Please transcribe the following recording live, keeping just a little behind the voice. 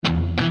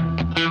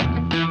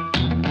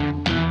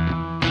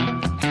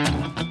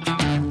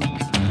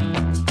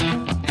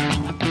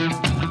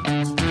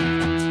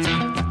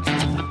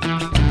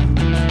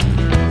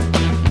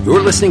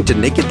You're listening to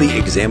Nakedly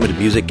Examined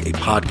Music, a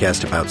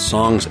podcast about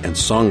songs and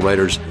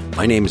songwriters.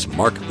 My name is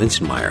Mark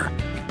Linsenmeyer.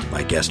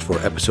 My guest for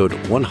episode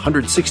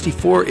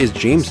 164 is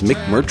James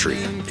McMurtry,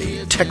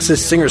 a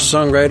Texas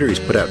singer-songwriter. He's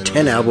put out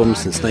 10 albums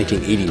since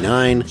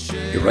 1989.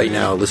 You're right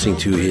now listening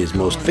to his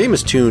most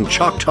famous tune,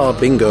 Choctaw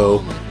Bingo,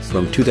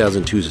 from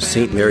 2002's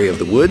St. Mary of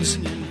the Woods.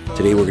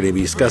 Today we're going to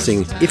be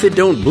discussing If It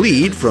Don't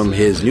Bleed from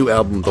his new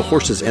album, The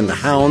Horses and the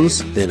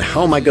Hounds. Then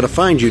How Am I Gonna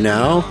Find You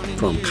Now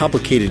from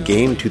Complicated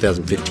Game,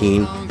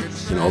 2015.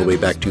 And all the way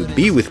back to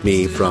Be With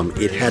Me from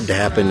It Had to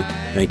Happen,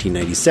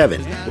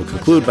 1997. We'll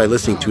conclude by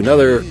listening to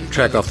another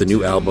track off the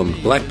new album,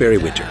 Blackberry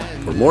Winter.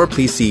 For more,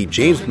 please see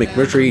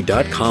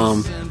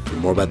jamesmcmurtry.com. For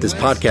more about this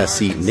podcast,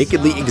 see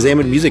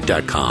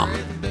nakedlyexaminedmusic.com.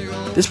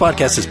 This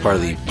podcast is part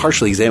of the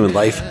Partially Examined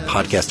Life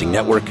podcasting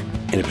network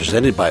and is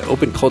presented by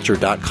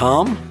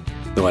openculture.com.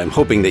 Though I'm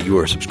hoping that you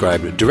are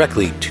subscribed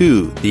directly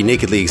to the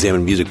Nakedly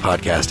Examined Music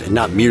podcast and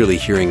not merely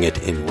hearing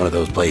it in one of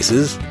those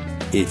places.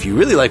 If you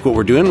really like what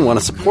we're doing and want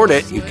to support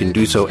it, you can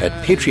do so at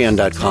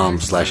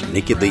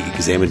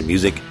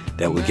patreon.com/nakedlyexaminedmusic.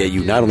 That will get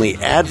you not only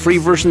ad-free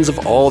versions of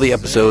all the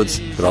episodes,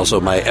 but also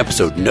my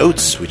episode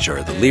notes, which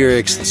are the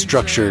lyrics, the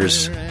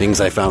structures, things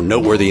I found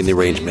noteworthy in the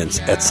arrangements,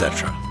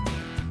 etc.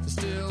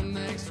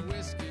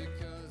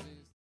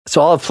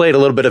 So I'll have played a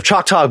little bit of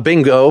Choctaw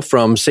Bingo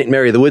from St.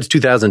 Mary of the Woods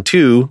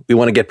 2002. We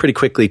want to get pretty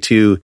quickly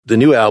to the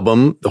new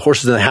album, The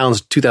Horses and the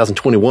Hounds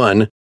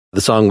 2021. The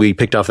song we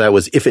picked off that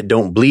was If It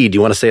Don't Bleed. Do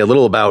you want to say a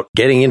little about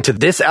getting into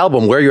this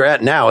album, where you're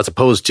at now, as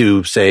opposed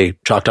to, say,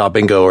 Choctaw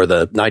Bingo or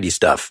the 90s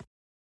stuff?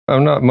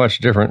 I'm not much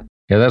different.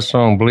 Yeah, that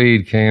song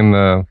Bleed came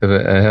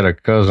because I had a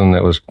cousin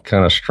that was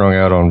kind of strung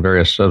out on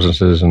various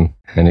substances, and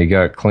he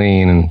got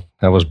clean, and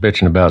I was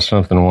bitching about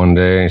something one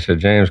day, and he said,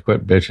 James,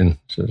 quit bitching.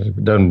 He said, if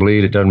it doesn't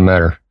bleed, it doesn't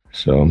matter.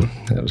 So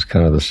that was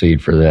kind of the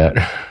seed for that.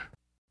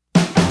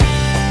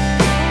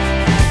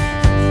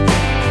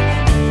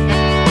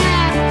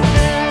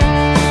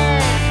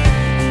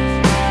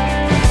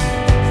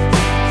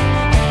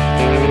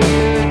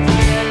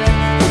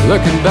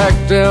 Looking back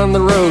down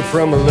the road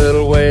from a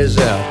little ways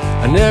out,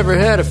 I never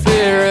had a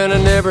fear and I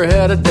never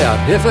had a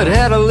doubt. If I'd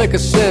had a lick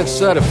of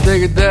sense, I'd have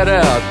figured that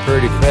out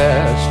pretty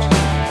fast.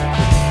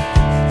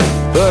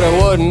 But I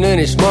wasn't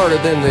any smarter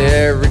than the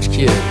average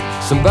kid.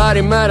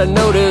 Somebody might have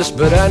noticed,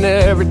 but I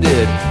never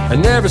did. I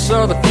never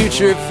saw the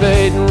future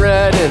fading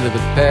right into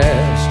the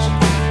past.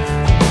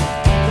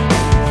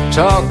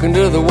 Talking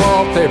to the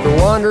wallpaper,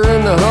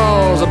 wandering the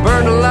halls. I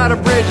burned a lot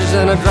of bridges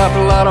and I dropped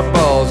a lot of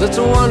balls. It's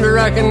a wonder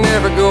I can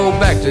never go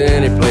back to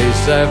any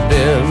place I've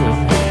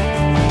been.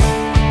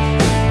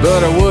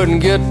 But I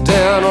wouldn't get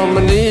down on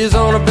my knees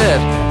on a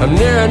bet. I'm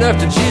near enough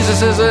to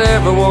Jesus as I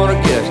ever want to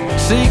get.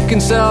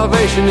 Seeking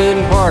salvation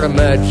isn't part of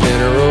my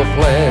general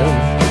plan.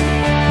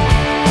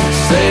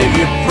 Save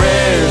your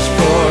prayers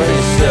for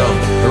yourself.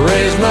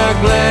 Raise my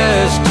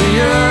glass to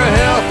your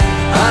health.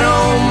 I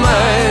don't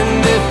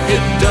mind if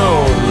you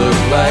don't look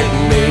like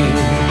me.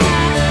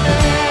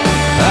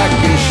 I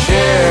can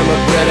share my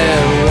bread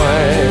and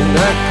wine.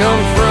 I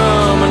come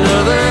from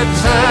another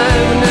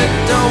time, and it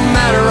don't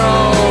matter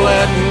all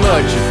that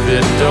much if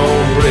it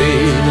don't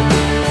bleed.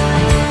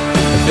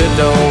 If it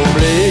don't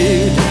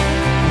bleed.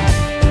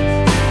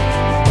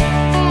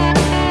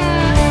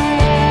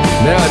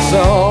 Now it's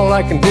all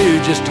I can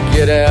do just to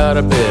get out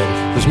of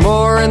bed. There's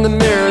more in the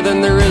mirror than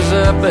there is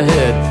up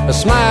ahead. A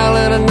smile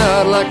and a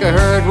nod like I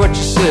heard what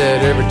you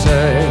said every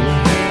time.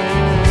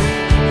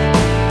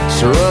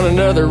 So run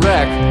another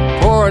rack,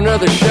 pour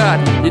another shot.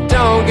 You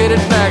don't get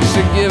it back,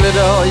 so give it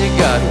all you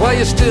got, while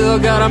you still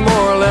got a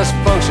more or less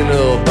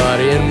functional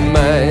body and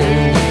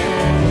mind.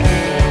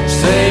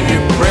 Save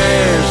your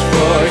prayers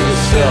for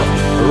yourself.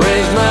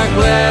 Raise my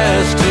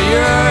glass to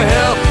your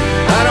health.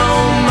 I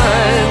don't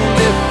mind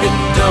if you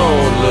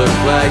don't look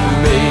like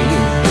me.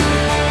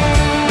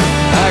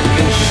 I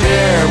can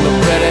share my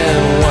bread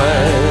and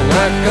wine.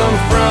 I come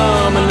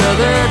from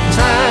another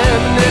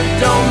time, and it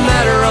don't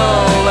matter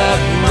all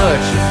that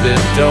much if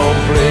it don't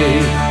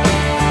bleed.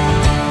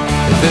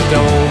 If it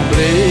don't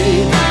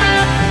bleed.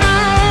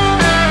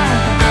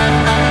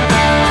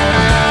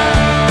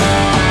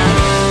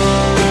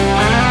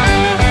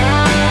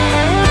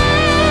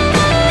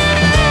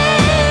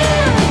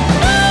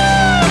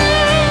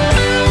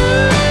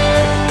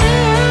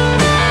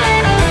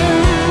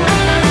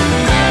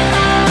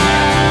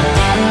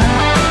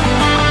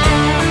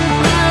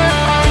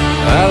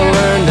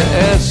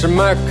 Answer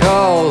my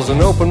calls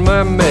and open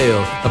my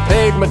mail. I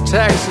paid my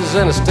taxes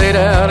and I stayed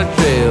out of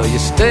jail. You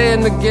stay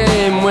in the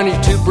game when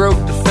you're too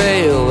broke to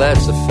fail,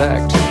 that's a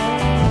fact.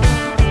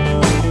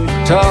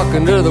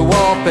 Talking to the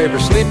wallpaper,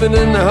 sleeping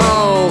in the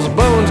halls.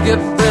 Bones get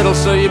brittle,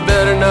 so you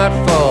better not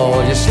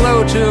fall. You're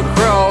slow to a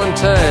crawl and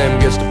time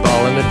gets to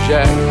ball in a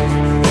jack.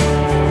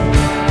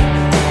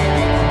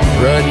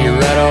 Run you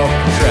right off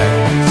the track.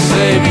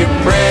 Save your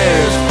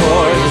prayers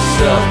for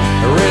yourself.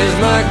 Raise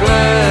my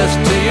glass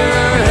to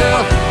your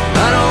health.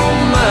 I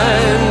don't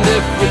mind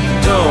if you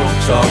don't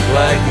talk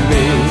like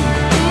me.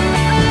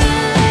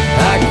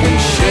 I can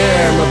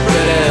share my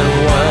bread and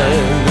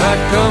wine. I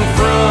come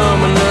from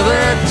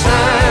another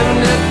time, and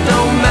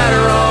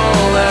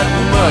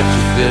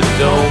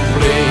don't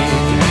bleed,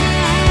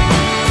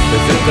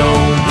 if it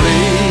don't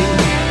bleed,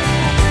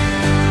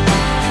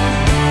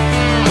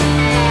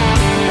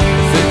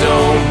 if it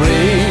don't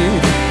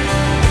bleed,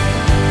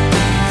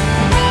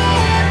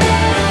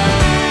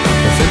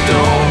 if it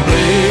don't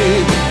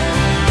bleed,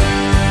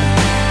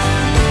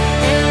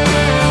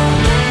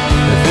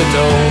 if it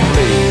don't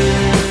bleed.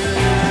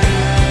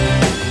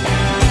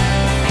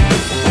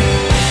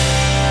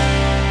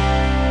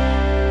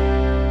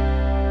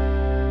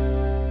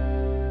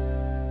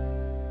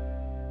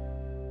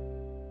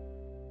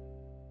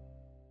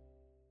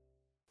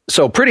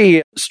 So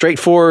pretty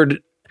straightforward.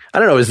 I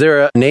don't know, is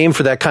there a name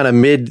for that kind of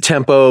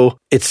mid-tempo?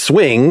 It's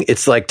swing.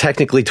 It's like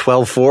technically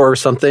 12/4 or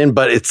something,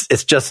 but it's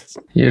just...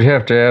 You'd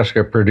have to ask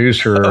a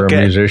producer or a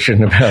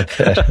musician about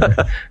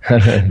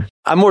that.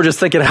 I'm more just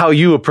thinking how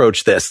you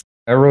approach this.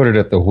 I wrote it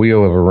at the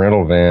wheel of a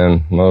rental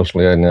van,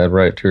 mostly. I'd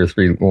write 2 or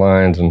 3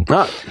 lines and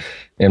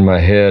in my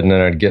head, and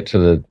then I'd get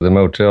to the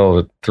motel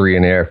at 3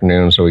 in the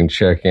afternoon so we can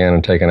check in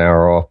and take an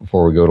hour off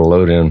before we go to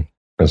load in.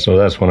 And so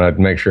that's when I'd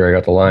make sure I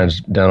got the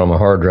lines down on my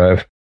hard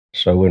drive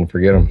so I wouldn't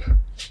forget them.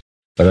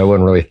 But I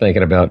wasn't really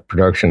thinking about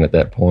production at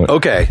that point.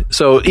 Okay.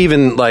 So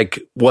even like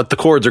what the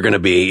chords are going to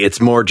be,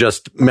 it's more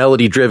just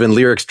melody driven,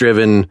 lyrics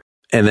driven.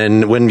 And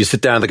then when you sit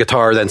down at the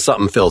guitar, then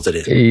something fills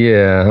it in.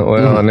 Yeah.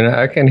 Well, I mean,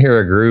 I can hear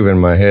a groove in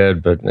my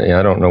head, but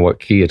I don't know what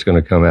key it's going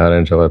to come out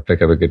until I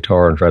pick up a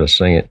guitar and try to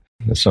sing it.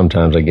 And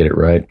sometimes I get it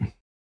right.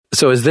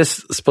 So is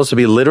this supposed to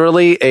be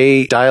literally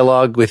a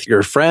dialogue with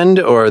your friend,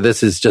 or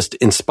this is just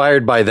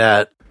inspired by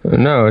that?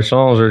 No,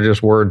 songs are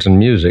just words and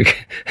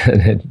music.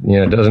 And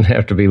it doesn't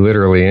have to be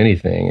literally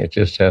anything. It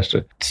just has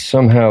to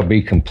somehow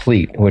be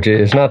complete, which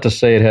is not to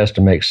say it has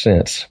to make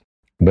sense.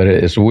 But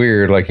it's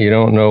weird. Like, you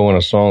don't know when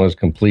a song is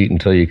complete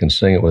until you can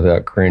sing it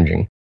without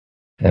cringing.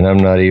 And I'm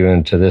not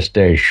even to this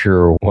day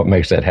sure what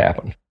makes that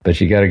happen. But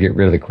you got to get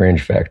rid of the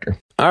cringe factor.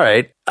 All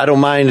right. I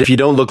don't mind if you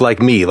don't look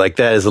like me. Like,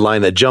 that is a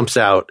line that jumps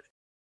out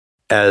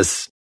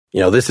as,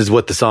 this is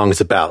what the song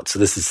is about. So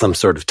this is some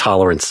sort of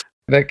tolerance.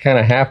 That kind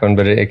of happened,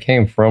 but it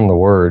came from the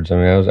words. I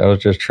mean, I was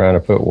just trying to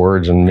put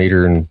words and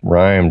meter and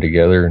rhyme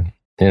together.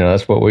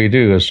 That's what we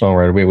do as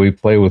songwriters. We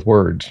play with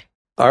words.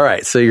 All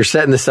right. So you're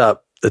setting this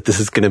up that this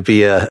is going to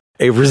be a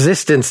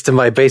resistance to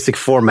my basic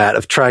format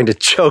of trying to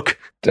choke.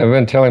 I've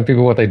been telling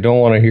people what they don't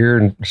want to hear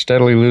and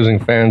steadily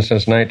losing fans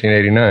since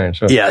 1989.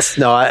 So. Yes.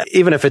 No,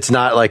 even if it's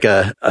not like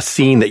a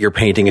scene that you're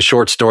painting, a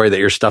short story that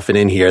you're stuffing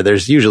in here,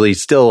 there's usually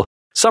still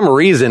some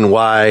reason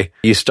why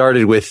you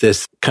started with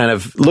this kind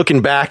of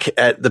looking back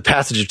at the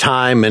passage of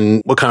time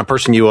and what kind of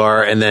person you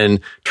are, and then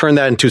turn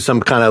that into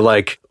some kind of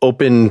like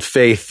open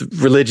faith,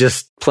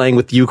 religious playing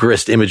with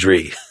Eucharist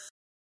imagery.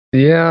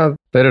 Yeah,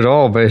 but it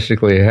all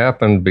basically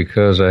happened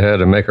because I had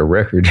to make a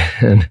record.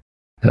 And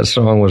that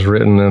song was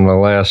written in the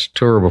last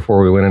tour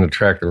before we went in to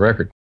track the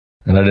record.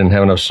 And I didn't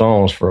have enough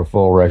songs for a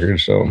full record.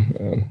 So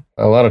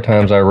a lot of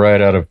times I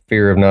write out of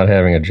fear of not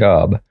having a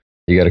job.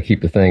 You got to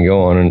keep the thing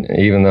going. And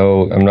even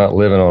though I'm not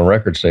living on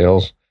record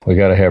sales, we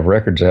got to have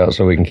records out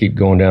so we can keep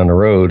going down the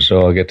road. So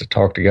I'll get to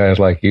talk to guys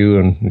like you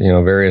and,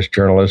 various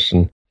journalists.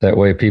 And that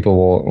way people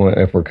will,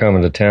 if we're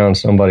coming to town,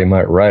 somebody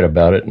might write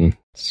about it and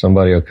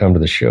somebody will come to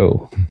the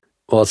show.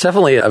 Well, it's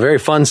definitely a very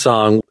fun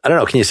song. I don't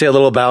know. Can you say a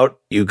little about,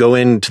 you go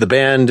into the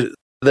band,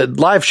 the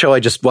live show I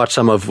just watched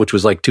some of, which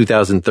was like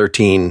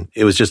 2013.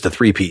 It was just a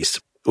 3-piece.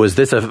 Was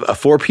this a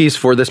 4-piece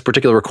for this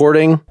particular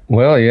recording?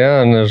 Well,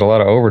 yeah, and there's a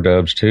lot of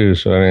overdubs too.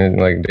 So, I mean,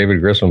 like David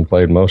Grissom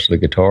played most of the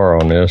guitar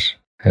on this.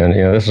 And,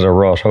 this is a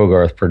Ross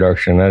Hogarth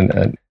production.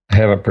 I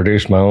haven't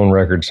produced my own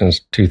record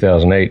since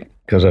 2008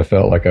 because I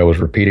felt like I was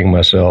repeating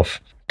myself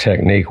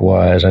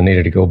technique-wise. I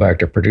needed to go back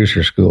to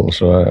producer school.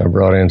 So I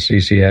brought in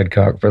C.C.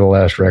 Adcock for the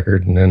last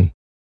record and then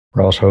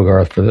Ross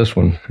Hogarth for this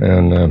one.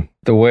 And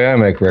the way I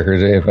make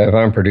records, if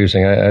I'm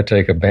producing, I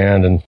take a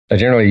band and I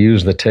generally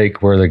use the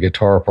take where the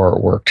guitar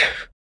part worked.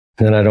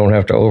 Then I don't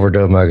have to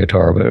overdub my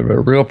guitar, but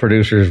real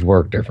producers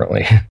work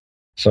differently.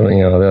 So,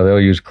 they'll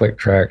use click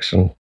tracks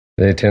and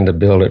they tend to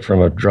build it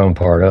from a drum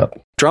part up.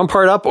 Drum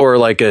part up, or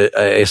like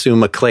I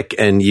assume a click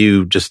and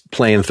you just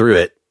playing through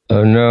it?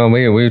 No,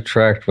 we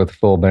tracked with the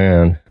full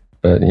band,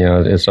 but,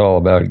 it's all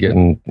about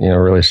getting,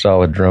 really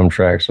solid drum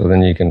tracks. So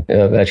then you can,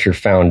 that's your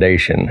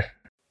foundation.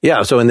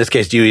 Yeah. So in this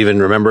case, do you even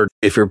remember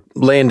if you're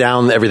laying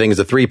down everything as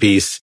a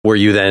 3-piece, were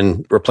you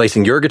then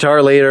replacing your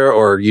guitar later,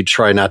 or you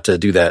try not to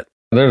do that?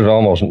 There's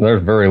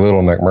very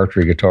little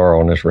McMurtry guitar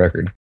on this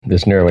record.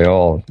 It's nearly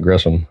all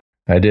Grissom.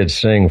 I did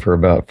sing for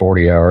about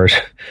 40 hours.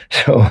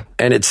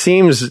 And it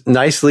seems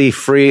nicely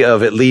free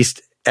of at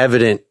least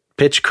evident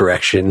pitch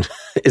correction.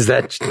 Is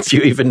that, do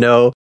you even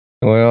know?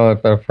 Well,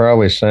 I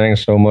probably sang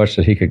so much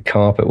that he could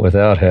comp it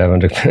without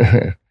having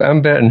to.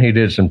 I'm betting he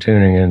did some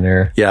tuning in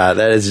there. Yeah,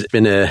 that has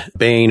been a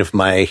bane of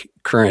my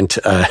current...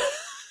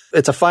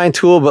 It's a fine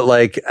tool, but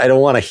I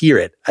don't want to hear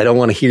it. I don't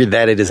want to hear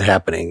that it is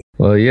happening.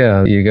 Well,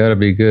 yeah, you got to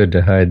be good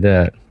to hide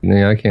that.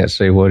 I can't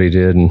say what he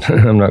did, and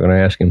I'm not going to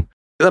ask him.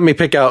 Let me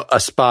pick out a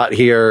spot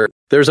here.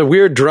 There's a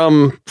weird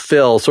drum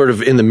fill sort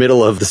of in the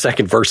middle of the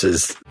second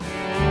verses.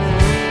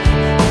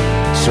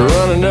 So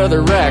run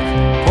another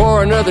rack, pour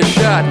for another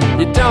shot.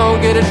 You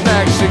don't get it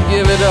back, so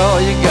give it all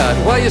you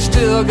got. While you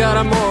still got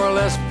a more or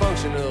less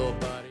functional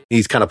body.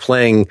 He's kind of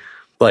playing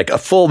like a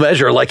full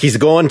measure, like he's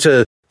going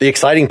to the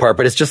exciting part,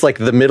 but it's just like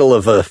the middle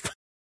of a...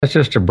 That's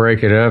just to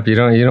break it up. You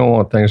don't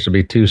want things to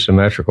be too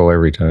symmetrical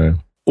every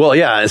time. Well,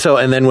 yeah. So,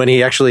 and then when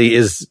he actually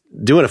is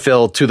doing a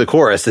fill to the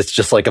chorus, it's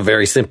just like a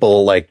very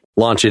simple, like,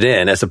 launch it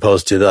in, as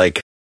opposed to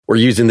like, we're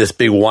using this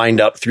big wind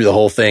up through the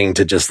whole thing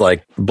to just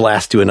like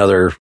blast to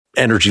another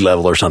energy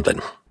level or something.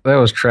 That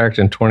was tracked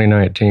in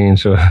 2019,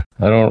 so I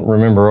don't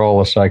remember all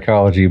the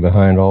psychology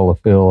behind all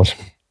the fills.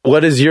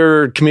 What is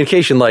your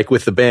communication like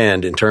with the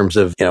band in terms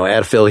of, add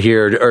a fill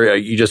here, or are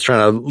you just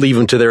trying to leave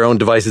them to their own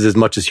devices as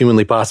much as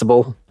humanly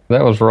possible?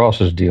 That was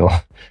Ross's deal.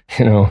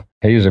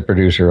 He's a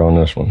producer on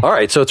this one. All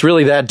right. So it's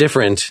really that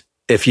different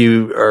if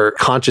you are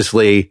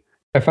consciously...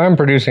 If I'm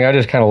producing, I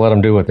just kind of let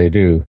them do what they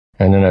do.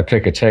 And then I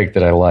pick a take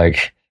that I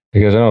like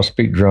because I don't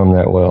speak drum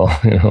that well,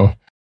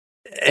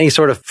 Any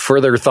sort of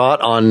further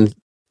thought on,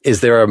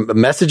 is there a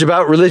message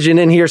about religion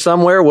in here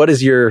somewhere? What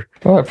is your...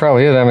 Well, it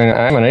probably is. I mean,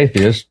 I'm an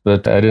atheist,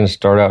 but I didn't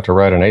start out to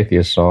write an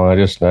atheist song.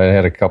 I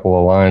had a couple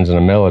of lines and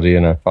a melody,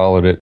 and I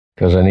followed it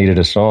because I needed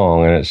a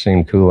song, and it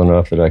seemed cool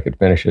enough that I could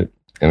finish it.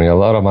 I mean, a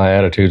lot of my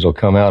attitudes will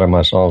come out of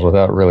my songs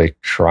without really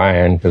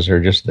trying because they're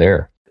just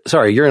there.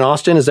 Sorry, you're in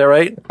Austin, is that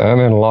right? I'm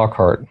in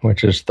Lockhart,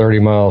 which is 30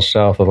 miles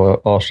south of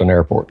the Austin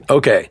airport.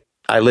 Okay.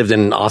 I lived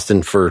in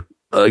Austin for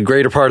a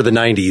greater part of the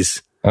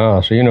 90s.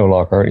 Oh, so you know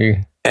Lockhart, you?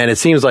 And it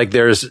seems like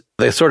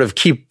they sort of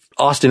keep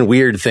Austin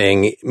weird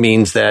thing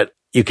means that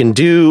you can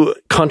do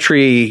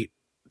country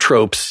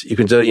tropes. You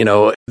can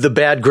do, the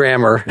bad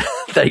grammar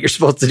that you're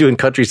supposed to do in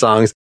country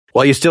songs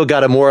while you still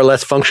got a more or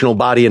less functional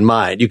body and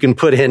mind. You can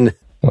put in...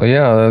 Well,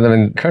 yeah, I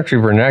mean, country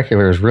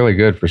vernacular is really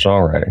good for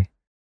songwriting.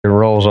 It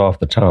rolls off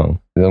the tongue.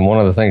 And one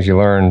of the things you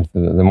learn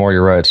the more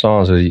you write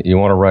songs is you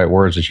want to write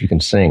words that you can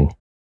sing.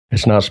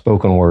 It's not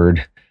spoken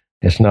word.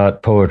 It's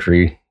not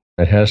poetry.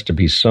 It has to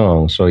be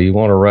sung. So you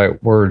want to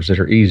write words that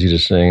are easy to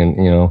sing.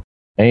 And,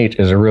 ain't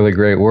is a really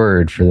great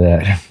word for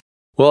that.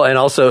 Well, and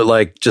also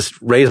like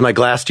just raise my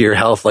glass to your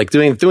health, like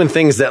doing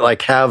things that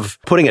like have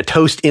putting a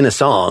toast in a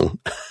song.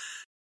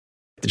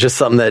 Just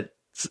something that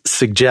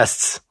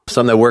suggests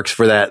something that works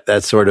for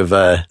that sort of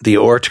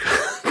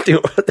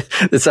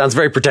it sounds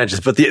very pretentious,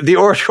 but the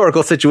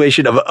oratorical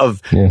situation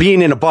of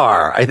being in a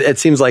bar. It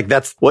seems like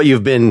that's what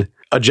you've been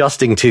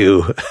adjusting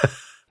to.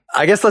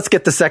 I guess let's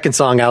get the second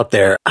song out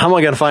there. How Am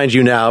I Gonna Find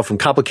You Now from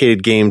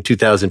Complicated Game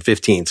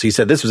 2015. So you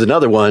said this was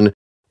another one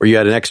where you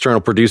had an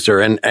external producer,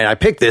 and I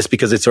picked this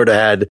because it sort of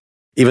had,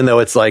 even though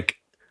it's like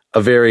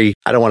a very,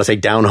 I don't want to say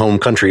down home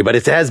country, but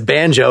it has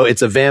banjo,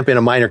 it's a vamp in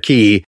a minor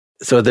key.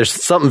 So there's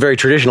something very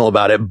traditional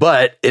about it,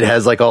 but it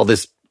has like all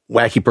this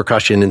wacky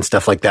percussion and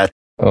stuff like that.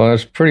 Oh,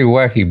 that's pretty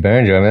wacky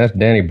banjo. I mean, that's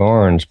Danny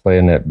Barnes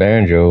playing that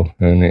banjo,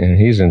 and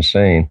he's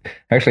insane.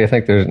 Actually, I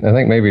think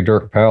maybe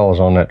Dirk Powell's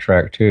on that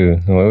track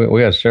too.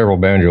 We had several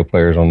banjo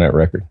players on that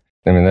record.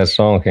 I mean, that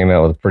song came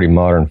out with a pretty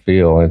modern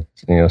feel.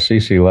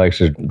 CC likes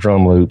his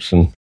drum loops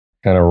and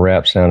kind of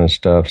rap sound and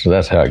stuff, so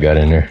that's how it got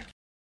in there.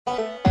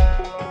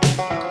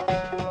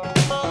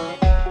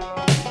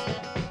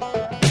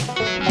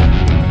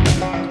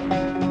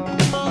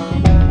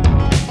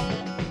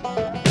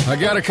 I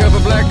got a cup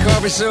of black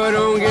coffee so I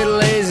don't get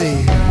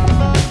lazy.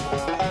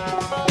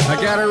 I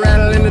got a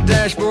rattle in the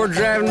dashboard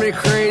driving me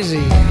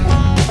crazy.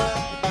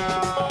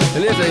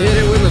 And if I hit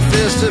it with my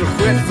fist, it'll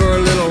quit for a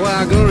little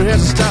while. Gonna have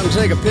to stop and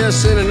take a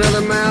piss in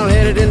another mile.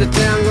 Headed into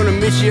town, gonna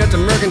meet you at the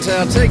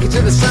Mercantile. Take you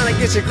to the Sonic,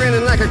 get you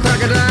grinning like a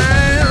crocodile.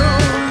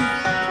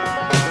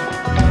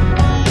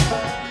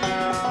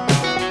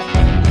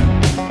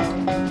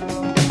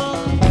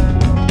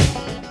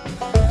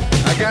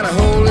 I got a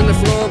hole in the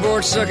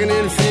floorboard sucking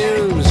in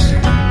fumes.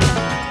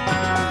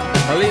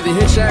 I leave the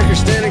hitchhiker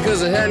standing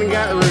cause I hadn't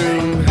got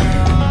room.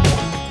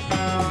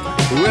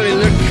 Well, he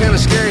looked kind of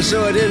scary,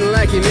 so I didn't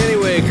like him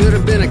anyway. Could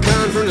have been a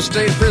con from the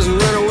state prison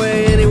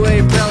runaway.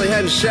 Anyway, probably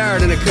hadn't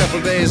showered in a couple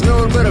days. No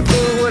one but a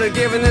fool would have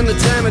given him the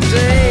time of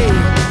day.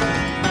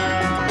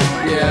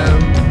 Yeah.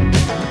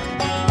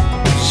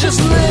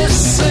 Just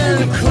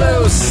listen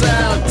close,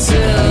 I'll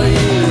tell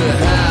you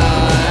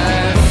how I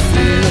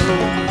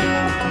feel.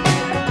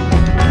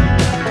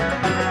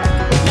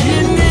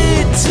 You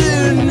need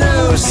to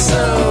know,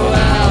 so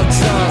I'll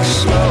talk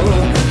slow.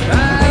 I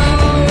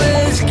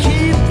always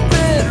keep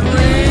it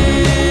real.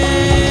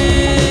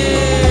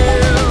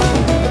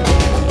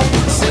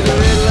 See the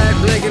red light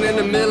blinking in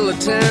the middle of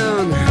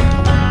town,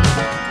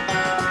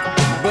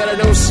 but I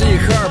don't see a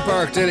car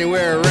parked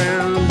anywhere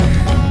around.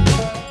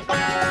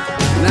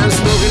 And I'm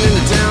smoking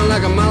into town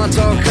like a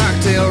Molotov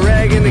cocktail.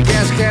 Rag in the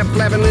gas cap,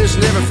 flapping loose,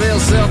 never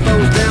fails. Cell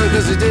phones down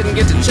cause they didn't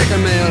get to check a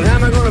mail. How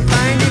am I gonna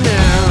find you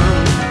now?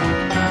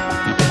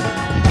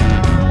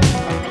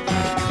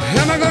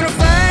 How am I gonna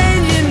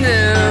find you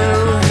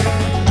now?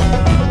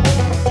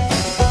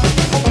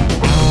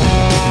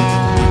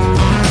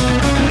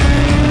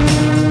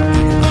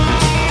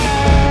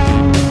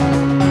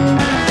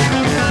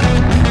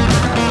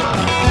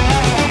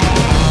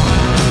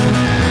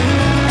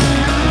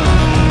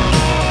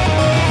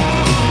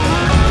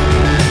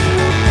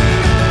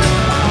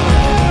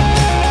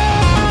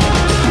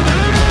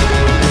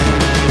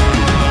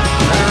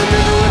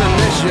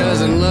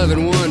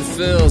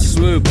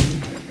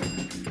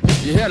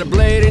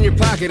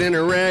 pocket and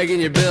a rag in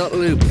your belt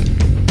loop.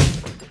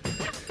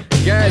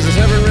 Guys is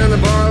hovering around the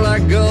bar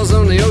like gulls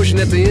on the ocean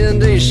at the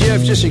end of your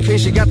shift. Just in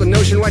case you got the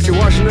notion, watch you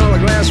washing all the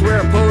glassware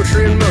of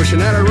poetry in motion.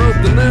 How to rope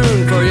the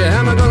moon for you, how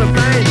am I gonna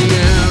find you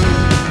now?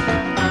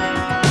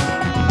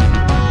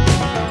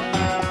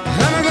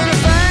 How am I gonna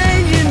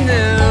find you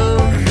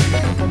now?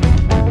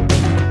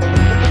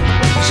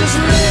 Just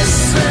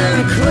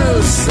listen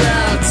close,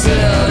 I'll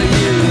tell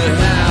you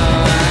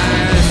how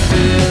I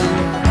feel.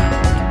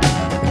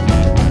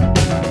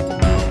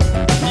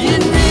 You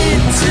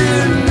need to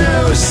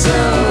know, so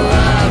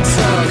I'll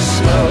talk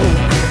slow.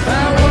 I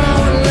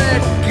won't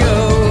let go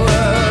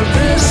of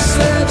this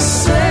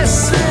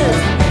obsessive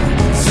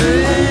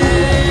thrill.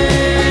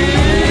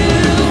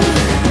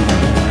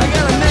 I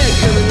got a night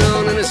coming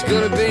on and it's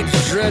gonna be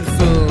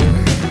dreadful.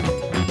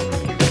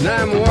 Now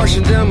I'm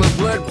washing down my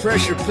blood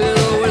pressure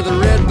pill with a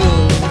Red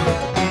Bull.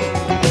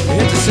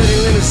 Hit the city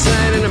limit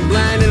sign and I'm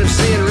blind and I'm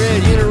seeing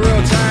red.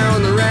 Uniroyal tire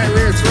on the right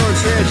rear, throwing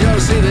treads. Y'all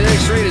see the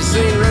X-rated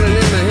scene running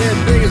in my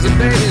head, big as a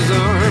baby's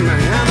arm.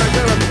 How am I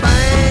gonna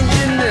find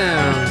you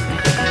now?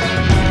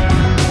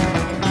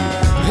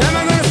 How am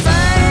I gonna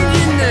find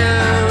you now?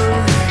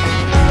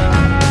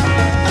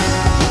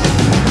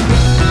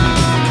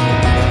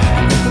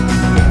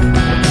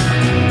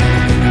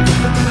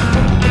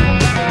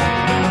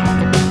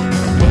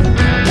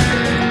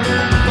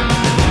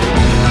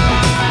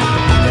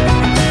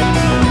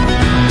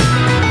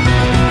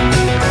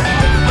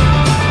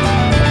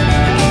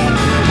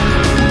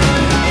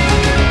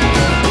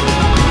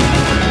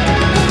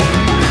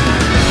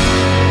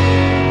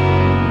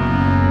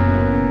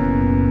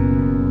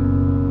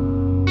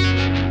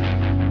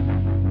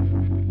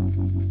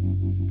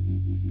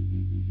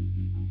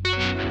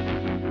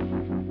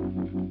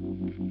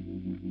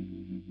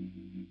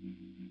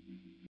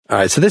 All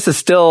right, so this is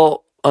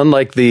still,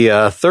 unlike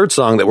the third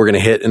song that we're going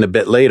to hit in a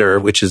bit later,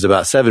 which is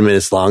about 7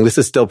 minutes long, this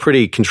is still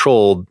pretty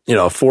controlled, a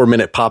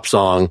 4-minute pop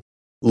song.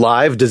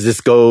 Live, does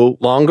this go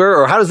longer?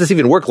 Or how does this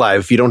even work live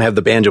if you don't have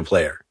the banjo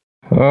player?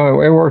 It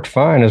worked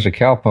fine as a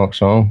cowpunk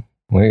song.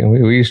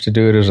 We used to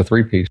do it as a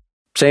 3-piece.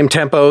 Same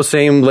tempo,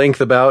 same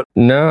length about?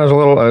 No, it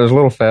was a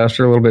little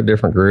faster, a little bit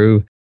different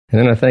groove. And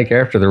then I think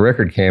after the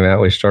record came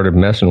out, we started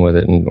messing with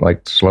it and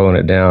like slowing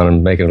it down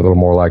and making it a little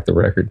more like the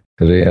record.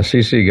 Because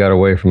CC got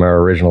away from our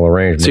original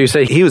arrangement. So you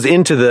say he was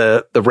into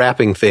the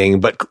rapping thing,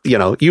 but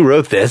you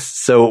wrote this.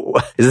 So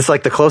is this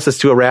like the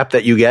closest to a rap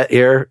that you get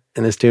here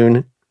in this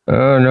tune?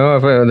 No,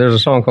 there's a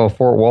song called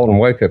Fort Walton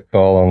Wake Up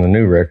Call on the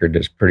new record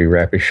that's pretty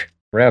rapish.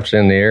 Rap's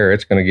in the air.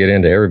 It's going to get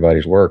into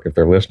everybody's work if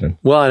they're listening.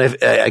 Well, and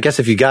I guess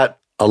if you got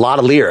a lot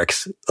of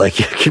lyrics, like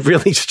you could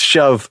really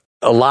shove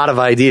a lot of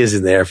ideas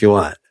in there if you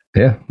want.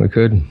 Yeah, we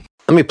could.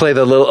 Let me play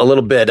a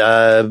little bit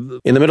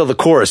in the middle of the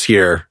chorus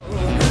here.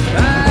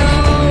 I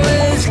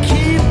always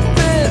keep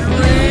it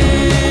real.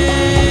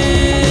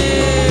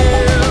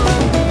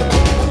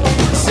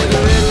 See the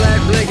red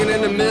light blinking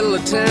in the middle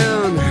of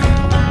town.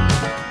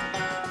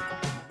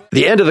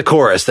 The end of the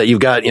chorus that you've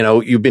got,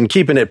 you've been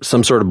keeping it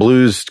some sort of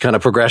blues kind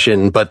of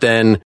progression, but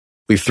then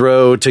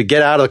to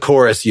get out of the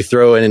chorus, you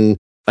throw in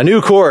a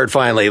new chord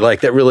finally,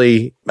 like that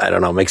really, I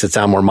don't know, makes it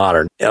sound more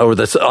modern. Or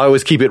I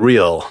always keep it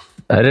real.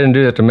 I didn't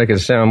do that to make it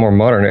sound more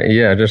modern.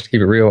 Yeah, just to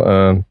keep it real.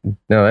 No,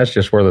 that's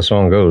just where the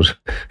song goes.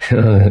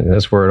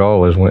 That's where it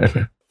always went.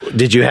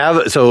 Did you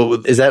so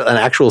is that an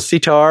actual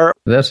sitar?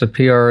 That's a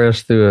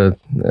PRS through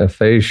a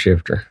phase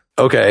shifter.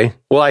 Okay.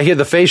 Well, I hear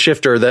the phase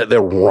shifter,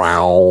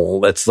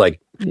 that's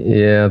like...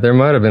 Yeah, there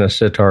might have been a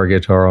sitar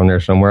guitar on there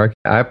somewhere.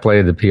 I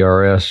played the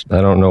PRS. I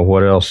don't know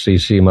what else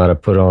CC might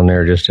have put on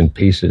there just in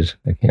pieces.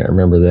 I can't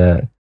remember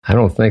that. I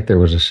don't think there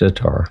was a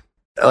sitar.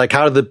 Like,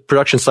 how did the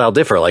production style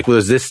differ? Like,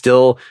 was this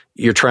still,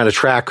 you're trying to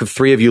track the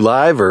three of you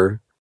live, or?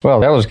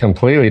 Well, that was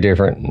completely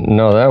different.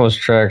 No, that was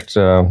tracked,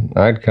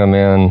 I'd come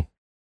in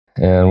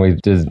and we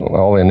did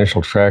all the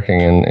initial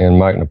tracking in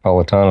Mike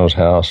Napolitano's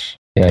house.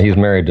 Yeah, he's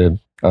married to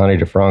Ani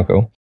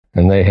DeFranco,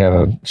 and they have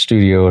a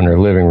studio in their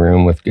living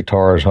room with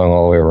guitars hung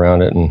all the way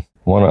around it, and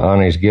one of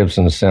Ani's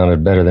Gibsons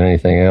sounded better than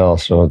anything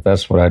else, so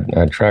that's what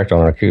I tracked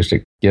on an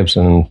acoustic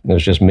Gibson, and it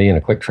was just me and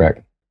a click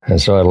track.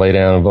 And so I'd lay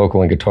down a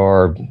vocal and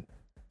guitar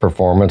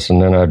performance,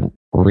 and then I'd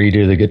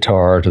redo the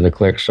guitar to the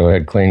click so I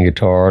had clean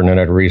guitar, and then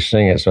I'd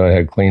re-sing it so I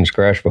had clean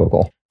scratch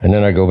vocal. And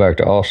then I'd go back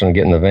to Austin,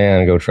 get in the van,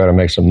 and go try to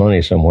make some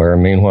money somewhere.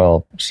 And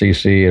meanwhile,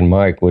 CC and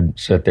Mike would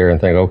sit there and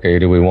think, okay,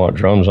 do we want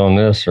drums on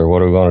this, or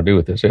what are we going to do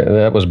with this?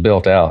 That was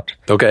built out.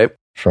 Okay.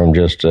 From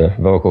just a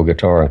vocal,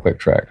 guitar, and click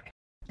track.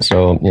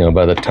 So,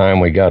 by the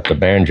time we got the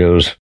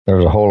banjos, there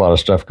was a whole lot of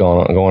stuff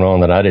going on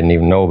that I didn't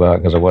even know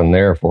about because I wasn't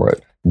there for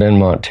it. Ben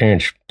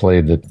Montench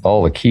played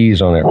all the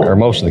keys on it, or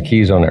most of the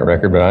keys on that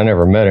record, but I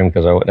never met him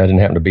because I didn't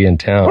happen to be in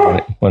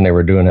town when they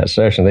were doing that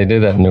session. They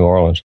did that in New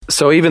Orleans.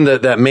 So even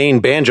that main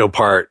banjo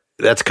part,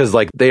 that's because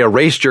they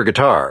erased your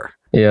guitar.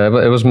 Yeah,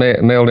 it was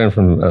mailed in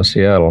from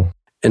Seattle.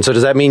 And so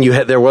does that mean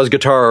there was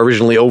guitar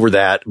originally over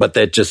that, but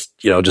that just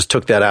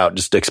took that out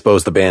just to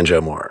expose the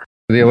banjo more?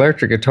 The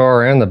electric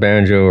guitar and the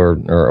banjo are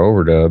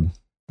overdub,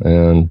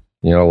 and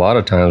a lot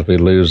of times we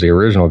lose the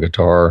original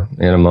guitar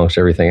in amongst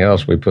everything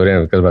else we put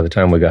in, because by the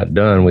time we got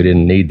done, we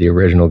didn't need the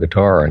original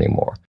guitar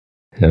anymore.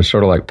 And it's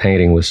sort of like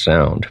painting with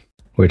sound,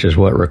 which is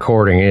what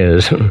recording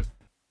is.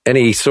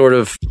 Any sort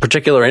of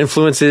particular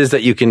influences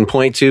that you can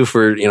point to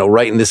for,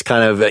 writing this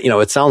kind of,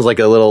 it sounds like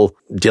a little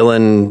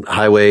Dylan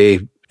highway,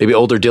 maybe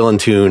older Dylan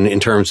tune in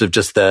terms of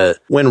just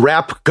when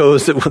rap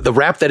goes, the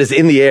rap that is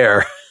in the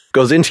air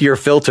goes into your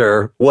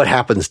filter, what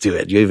happens to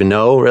it? Do you even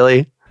know,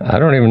 really? I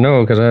don't even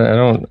know, because I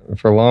don't,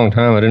 for a long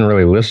time, I didn't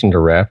really listen to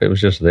rap. It was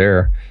just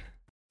there.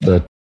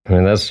 But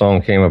that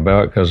song came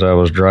about because I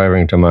was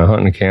driving to my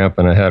hunting camp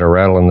and I had a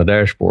rattle in the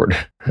dashboard.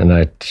 And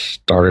I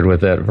started with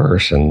that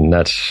verse, and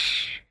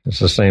it's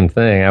the same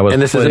thing.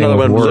 And this is another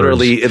one where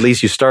literally, at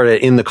least you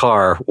started in the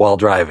car while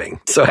driving.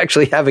 So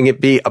actually having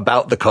it be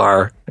about the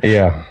car.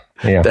 Yeah.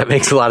 That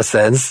makes a lot of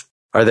sense.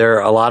 Are there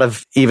a lot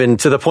of, even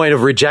to the point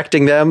of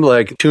rejecting them,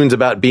 like tunes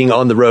about being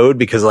on the road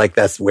because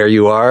that's where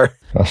you are?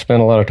 I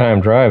spent a lot of time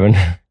driving.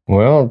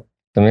 Well,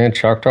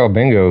 Choctaw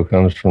Bingo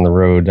comes from the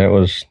road. That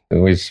was, at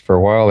least for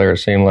a while there, it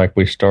seemed like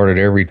we started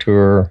every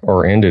tour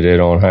or ended it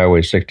on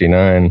Highway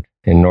 69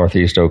 in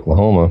northeast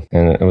Oklahoma.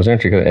 And it was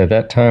interesting, because at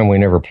that time we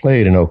never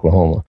played in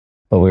Oklahoma,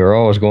 but we were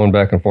always going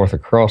back and forth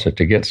across it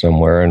to get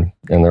somewhere. And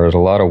there was a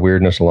lot of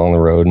weirdness along the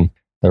road. And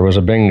there was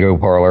a bingo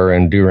parlor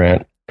in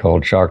Durant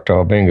called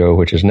Choctaw Bingo,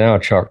 which is now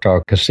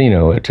Choctaw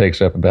Casino. It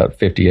takes up about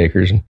 50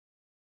 acres.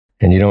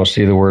 And you don't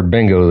see the word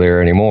bingo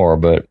there anymore,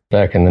 but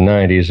back in the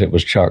 90s, it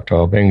was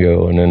Choctaw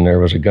Bingo. And then there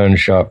was a gun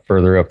shop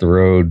further up the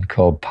road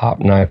called Pop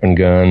Knife and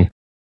Gun.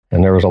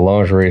 And there was a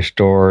lingerie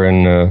store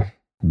in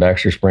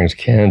Baxter Springs,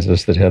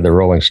 Kansas, that had the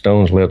Rolling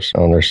Stones lips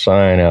on their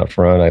sign out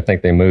front. I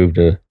think they moved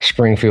to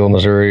Springfield,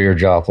 Missouri, or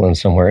Joplin,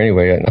 somewhere.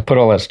 Anyway, I put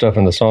all that stuff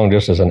in the song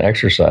just as an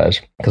exercise,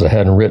 because I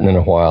hadn't written in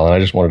a while, and I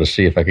just wanted to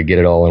see if I could get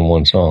it all in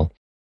one song.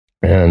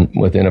 And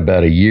within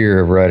about a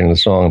year of writing the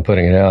song and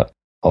putting it out,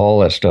 all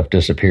that stuff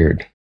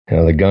disappeared.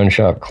 The gun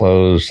shop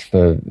closed,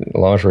 the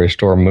lingerie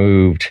store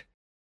moved.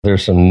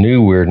 There's some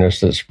new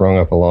weirdness that sprung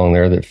up along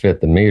there that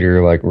fit the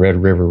meter, like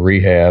Red River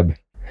Rehab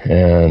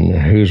and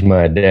Who's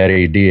My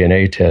Daddy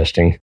DNA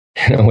testing,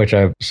 which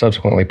I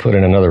subsequently put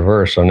in another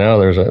verse. So now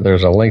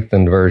there's a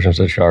lengthened version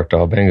of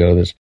Choctaw Bingo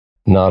that's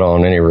not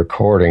on any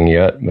recording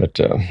yet, but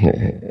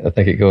I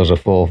think it goes a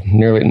full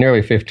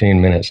nearly 15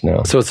 minutes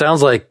now. So it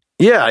sounds like,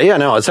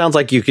 it sounds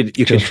like you could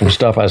just from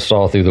stuff I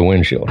saw through the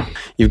windshield.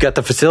 You've got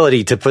the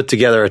facility to put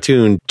together a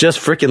tune. Just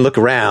freaking look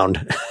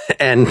around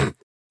and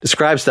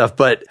describe stuff.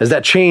 But has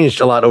that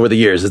changed a lot over the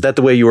years? Is that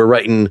the way you were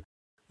writing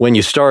when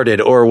you started,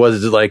 or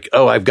was it like,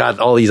 I've got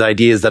all these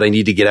ideas that I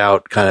need to get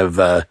out, kind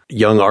of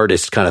young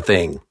artist kind of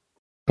thing?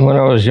 When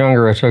I was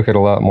younger, I took it a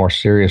lot more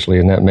seriously,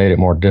 and that made it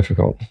more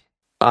difficult.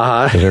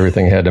 Because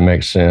everything had to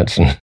make sense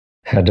and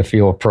had to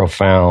feel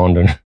profound.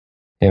 And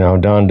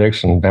Don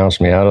Dixon bounced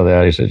me out of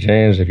that. He said,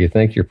 James, if you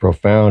think you're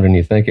profound and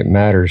you think it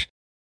matters,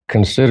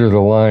 consider the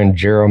line,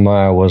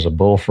 Jeremiah was a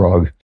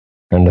bullfrog,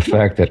 and the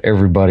fact that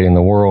everybody in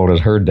the world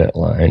has heard that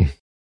line.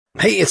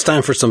 Hey, it's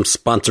time for some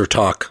sponsor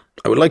talk.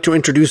 I would like to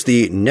introduce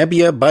the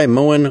Nebbia by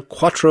Moen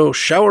Quattro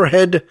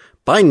Showerhead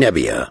by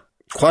Nebbia.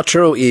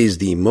 Quattro is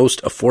the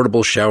most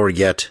affordable shower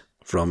yet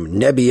from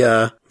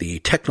Nebbia, the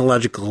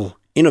technological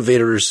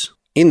innovators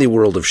in the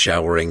world of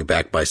showering,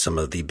 backed by some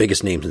of the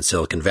biggest names in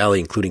Silicon Valley,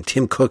 including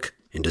Tim Cook,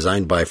 and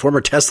designed by former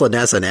Tesla,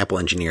 NASA, and Apple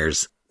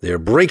engineers. Their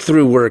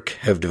breakthrough work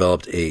have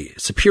developed a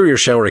superior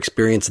shower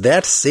experience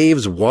that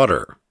saves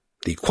water.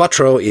 The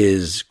Quattro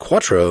is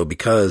Quattro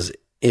because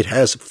it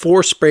has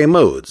 4 spray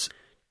modes,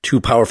 2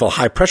 powerful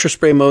high-pressure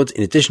spray modes,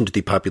 in addition to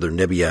the popular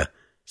Nebbia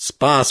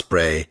Spa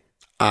Spray.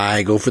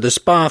 I go for the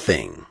spa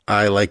thing.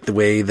 I like the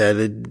way that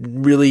it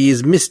really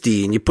is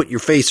misty, and you put your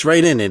face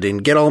right in it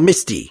and get all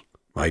misty.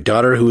 My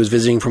daughter, who was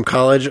visiting from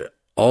college,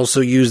 also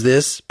used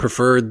this,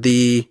 preferred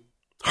the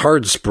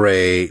hard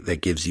spray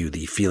that gives you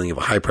the feeling of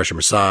a high-pressure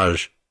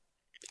massage.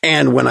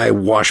 And when I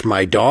wash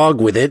my dog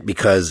with it,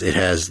 because it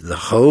has the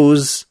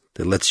hose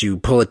that lets you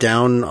pull it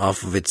down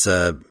off of its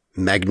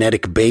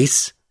magnetic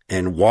base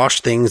and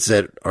wash things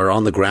that are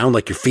on the ground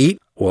like your feet,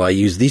 well, I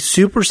use the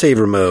Super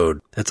Saver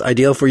mode. That's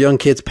ideal for young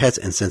kids, pets,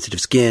 and sensitive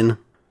skin.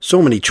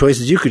 So many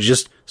choices. You could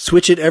just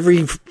switch it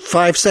every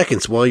 5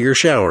 seconds while you're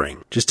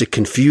showering, just to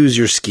confuse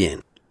your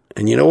skin.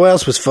 And you know what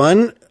else was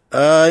fun?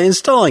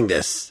 Installing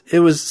this.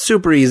 It was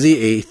super easy,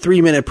 a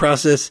 3-minute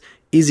process,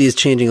 easy as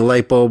changing a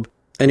light bulb.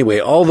 Anyway,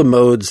 all the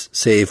modes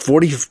save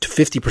 40 to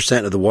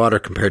 50% of the water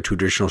compared to a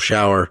traditional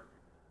shower.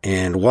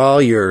 And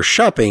while you're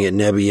shopping at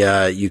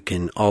Nebbia, you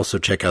can also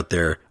check out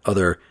their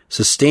other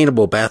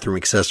sustainable bathroom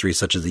accessories,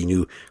 such as the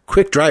new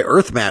Quick Dry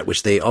Earth Mat,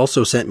 which they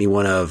also sent me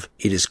one of.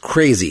 It is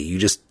crazy.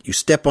 You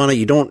step on it,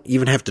 you don't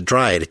even have to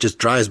dry it. It just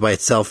dries by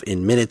itself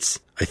in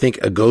minutes. I think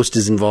a ghost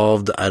is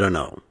involved. I don't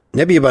know.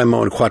 Nebbia by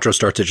Moen Quattro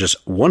starts at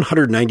just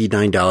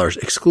 $199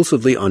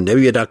 exclusively on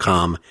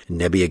Nebbia.com.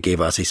 Nebbia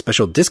gave us a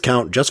special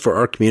discount just for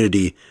our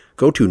community.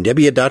 Go to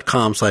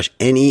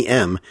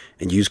Nebbia.com/NEM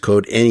and use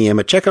code NEM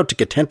at checkout to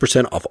get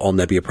 10% off all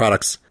Nebbia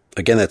products.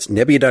 Again, that's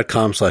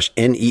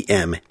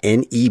Nebbia.com/NEM,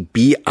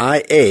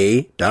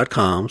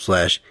 NEBIA.com/NEM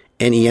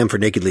NEM for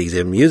Nakedly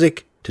Examined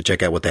Music to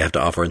check out what they have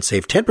to offer and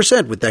save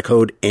 10% with that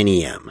code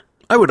NEM.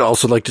 I would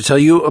also like to tell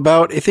you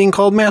about a thing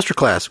called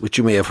Masterclass, which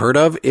you may have heard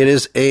of. It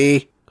is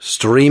a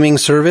streaming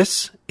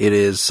service. It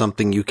is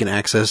something you can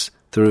access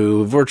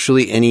through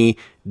virtually any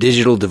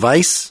digital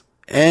device.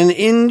 And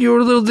in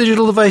your little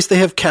digital device, they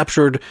have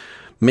captured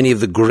many of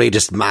the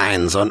greatest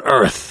minds on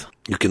Earth.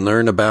 You can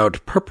learn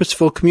about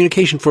purposeful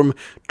communication from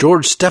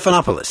George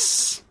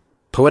Stephanopoulos,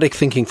 poetic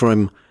thinking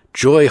from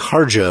Joy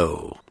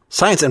Harjo,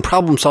 science and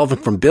problem solving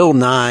from Bill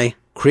Nye,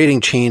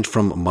 creating change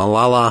from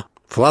Malala,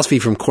 philosophy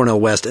from Cornel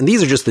West, and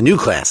these are just the new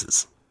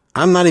classes.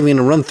 I'm not even going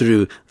to run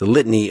through the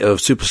litany of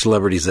super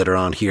celebrities that are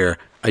on here.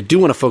 I do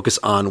want to focus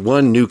on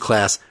one new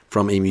class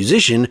from a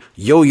musician,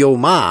 Yo-Yo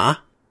Ma,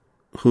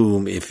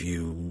 whom, if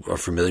you are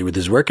familiar with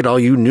his work at all,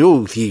 you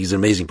know he's an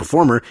amazing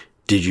performer.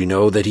 Did you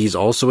know that he's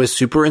also a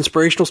super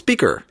inspirational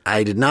speaker?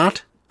 I did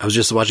not. I was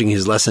just watching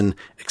his lesson,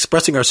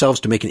 Expressing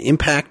Ourselves to Make an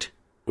Impact,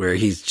 where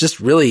he's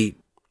just really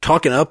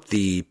talking up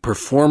the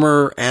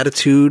performer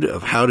attitude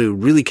of how to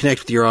really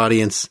connect with your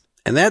audience.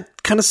 And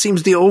that kind of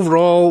seems the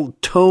overall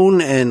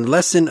tone and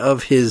lesson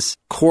of his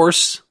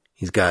course.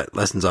 He's got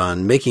lessons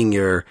on making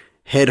your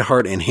head,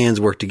 heart, and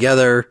hands work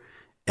together,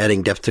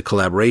 adding depth to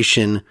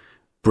collaboration,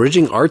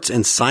 bridging arts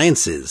and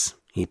sciences.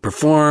 He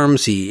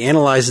performs, he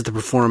analyzes the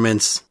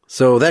performance.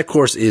 So that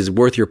course is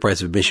worth your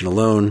price of admission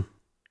alone.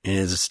 And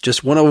it's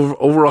just one of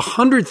over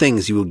 100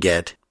 things you will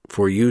get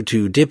for you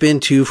to dip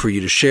into, for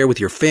you to share with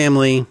your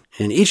family.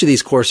 And each of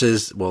these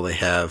courses, well, they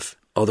have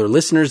other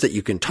listeners that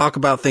you can talk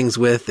about things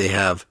with. They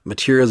have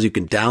materials you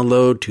can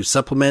download to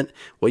supplement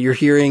what you're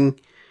hearing.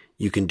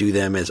 You can do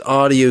them as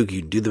audio.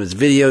 You can do them as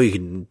video. You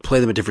can play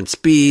them at different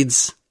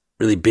speeds,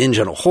 really binge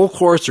on a whole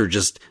course or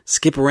just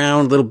skip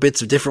around little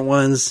bits of different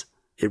ones.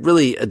 It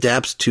really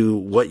adapts to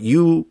what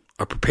you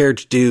are prepared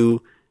to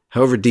do,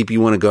 however deep you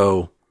want to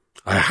go.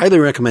 I highly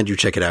recommend you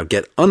check it out.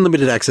 Get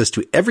unlimited access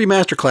to every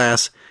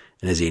masterclass.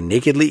 And as a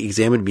Nakedly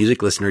Examined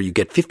Music listener, you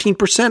get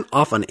 15%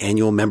 off an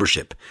annual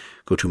membership.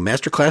 Go to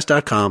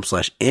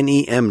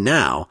masterclass.com/NEM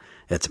now.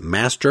 That's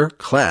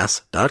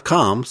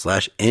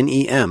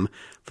masterclass.com/NEM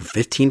for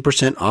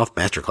 15% off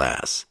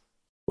Masterclass.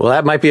 Well,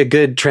 that might be a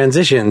good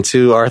transition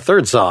to our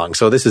third song.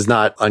 So this is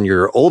not on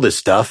your oldest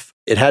stuff.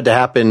 It had to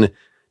happen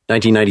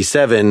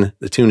 1997.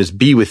 The tune is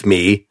Be With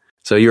Me.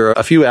 So you're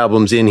a few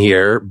albums in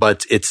here,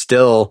 but it's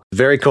still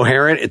very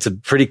coherent. It's a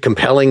pretty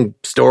compelling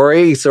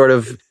story, sort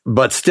of,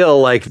 but still,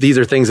 like, these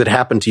are things that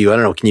happen to you. I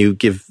don't know. Can you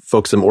give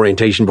folks some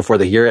orientation before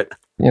they hear it?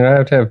 You know, I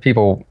have to have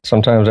people,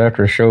 sometimes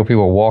after a show,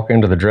 people walk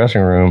into the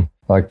dressing room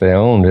like they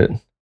owned it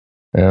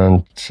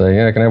and say,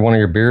 yeah, can I have one of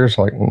your beers?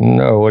 Like,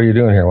 no, what are you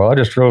doing here? Well, I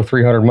just drove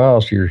 300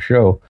 miles to your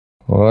show.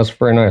 Well, that's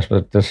very nice,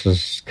 but this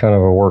is kind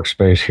of a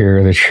workspace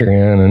here that you're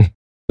in. And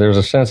there's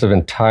a sense of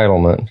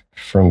entitlement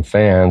from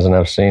fans, and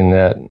I've seen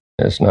that.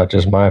 It's not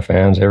just my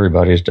fans.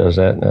 Everybody's does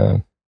that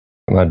now.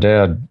 My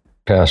dad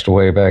passed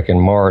away back in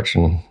March,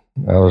 and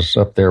I was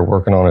up there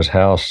working on his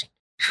house,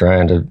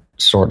 trying to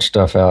sort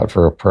stuff out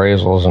for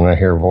appraisals, and I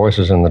hear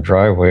voices in the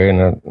driveway,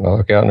 and I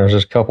look out, and there's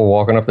this couple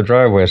walking up the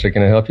driveway. I said,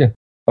 can I help you?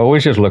 Oh,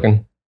 he's just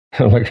looking.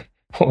 I'm like,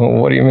 well,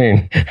 what do you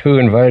mean? Who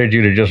invited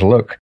you to just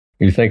look?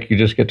 You think you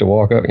just get to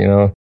walk up, you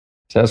know?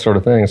 It's that sort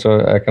of thing.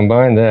 So I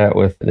combine that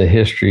with the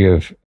history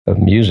of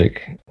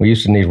music. We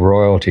used to need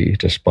royalty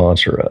to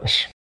sponsor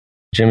us.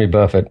 Jimmy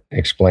Buffett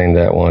explained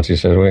that once. He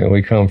said,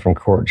 we come from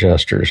court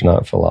jesters,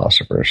 not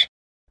philosophers.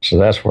 So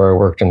that's where I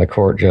worked in the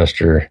court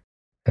jester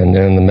and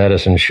then the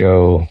medicine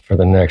show for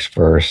the next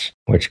verse,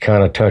 which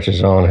kind of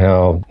touches on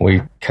how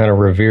we kind of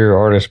revere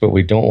artists, but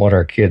we don't want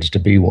our kids to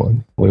be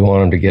one. We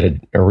want them to get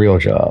a real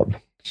job.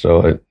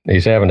 So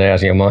he's having to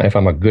ask, if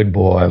I'm a good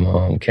boy,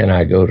 Mom, can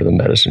I go to the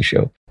medicine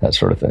show? That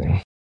sort of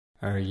thing.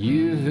 Are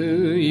you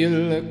who you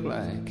look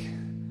like?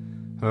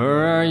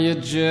 Or are you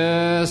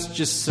just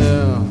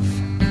yourself?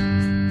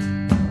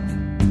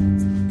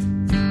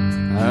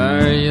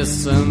 Are you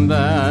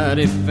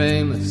somebody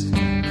famous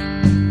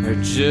or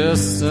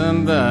just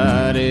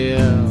somebody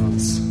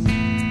else?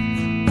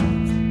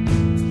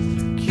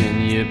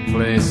 Can you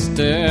play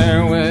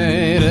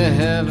Stairway to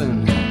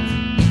Heaven?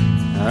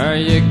 Are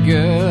you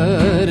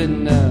good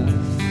enough?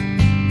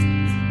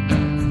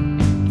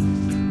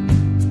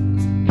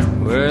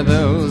 Were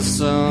those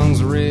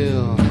songs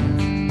real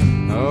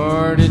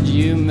or did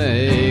you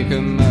make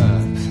them up?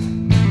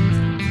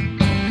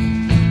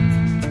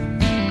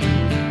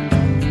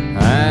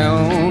 I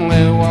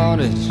only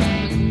wanted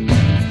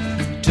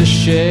to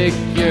shake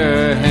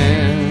your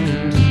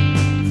hand,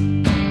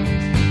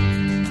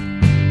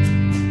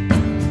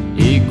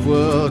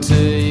 equal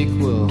to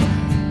equal,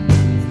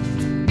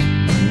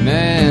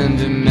 man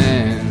to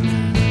man.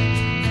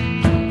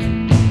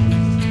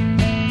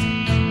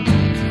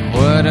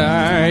 What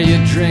are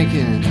you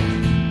drinking?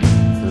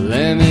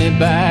 Let me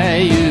buy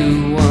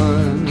you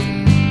one.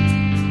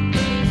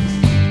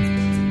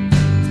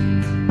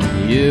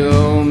 You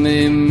owe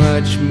me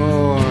much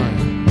more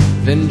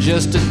than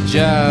just a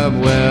job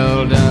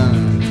well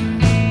done.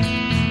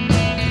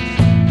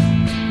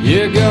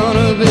 You're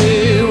gonna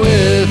be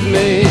with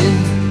me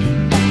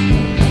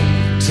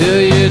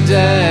till you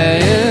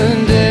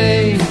dying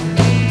day,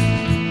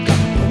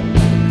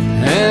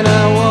 and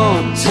I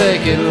won't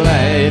take it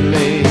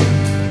lightly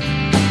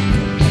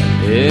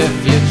if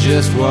you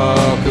just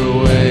walk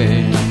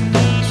away.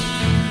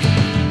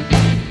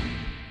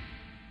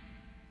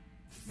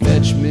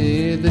 Fetch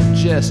me the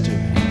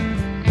jester,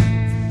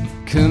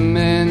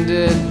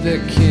 commanded the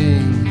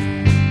king.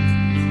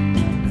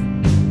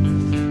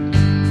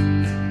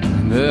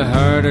 The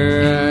harder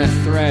I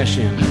thrash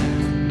him,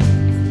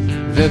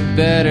 the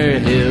better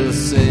he'll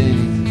sing.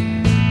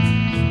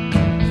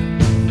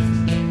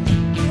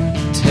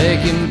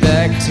 Take him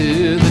back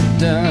to the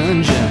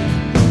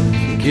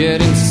dungeon,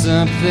 get him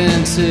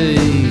something to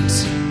eat.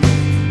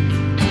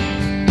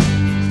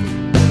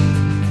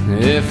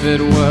 If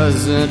it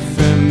wasn't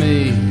for me,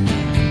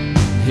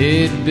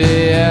 he'd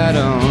be out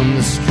on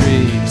the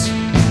street.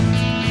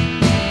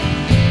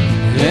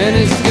 And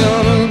he's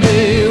gonna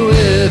be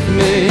with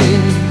me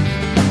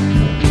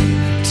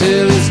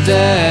till his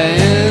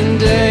dying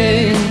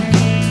day.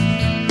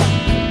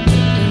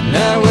 And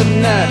I would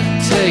not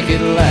take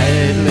it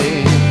lightly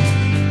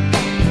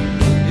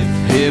if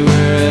he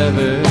were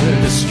ever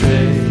to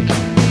stray.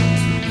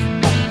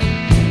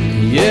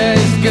 Yeah,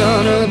 he's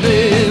gonna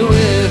be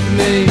with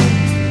me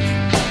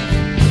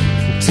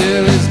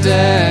till his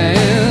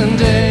dying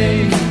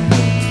day,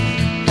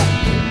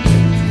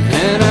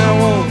 and I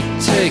won't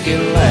take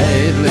it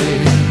lightly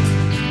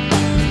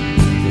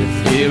if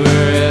he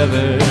were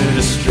ever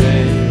to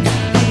stray.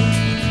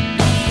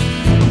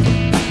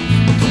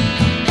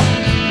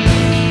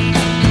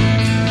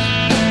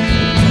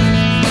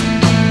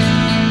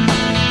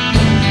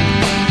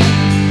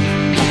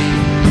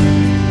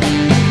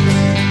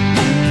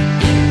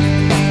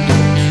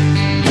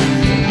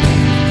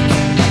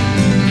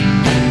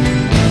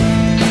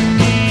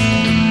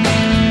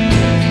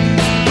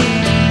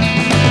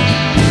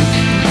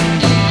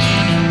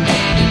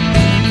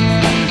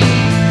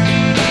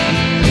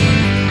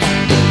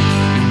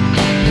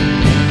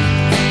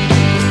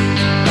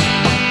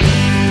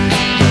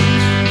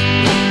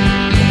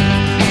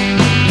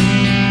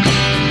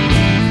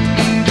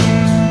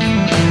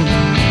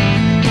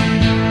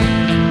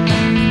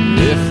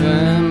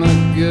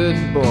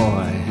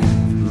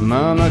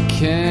 Mama,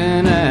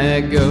 can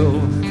I go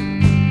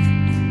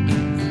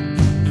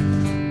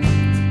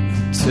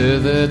to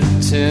the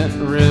tent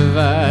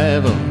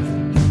revival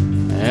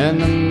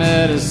and the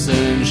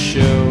medicine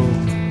show?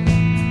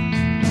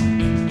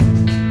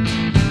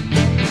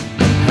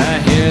 I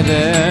hear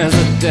there's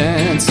a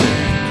dancer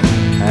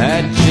I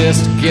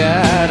just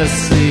gotta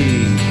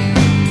see.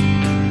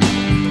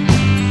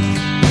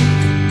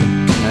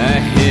 I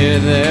hear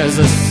there's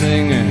a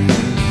singer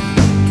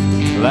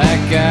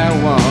like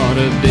I want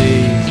to be.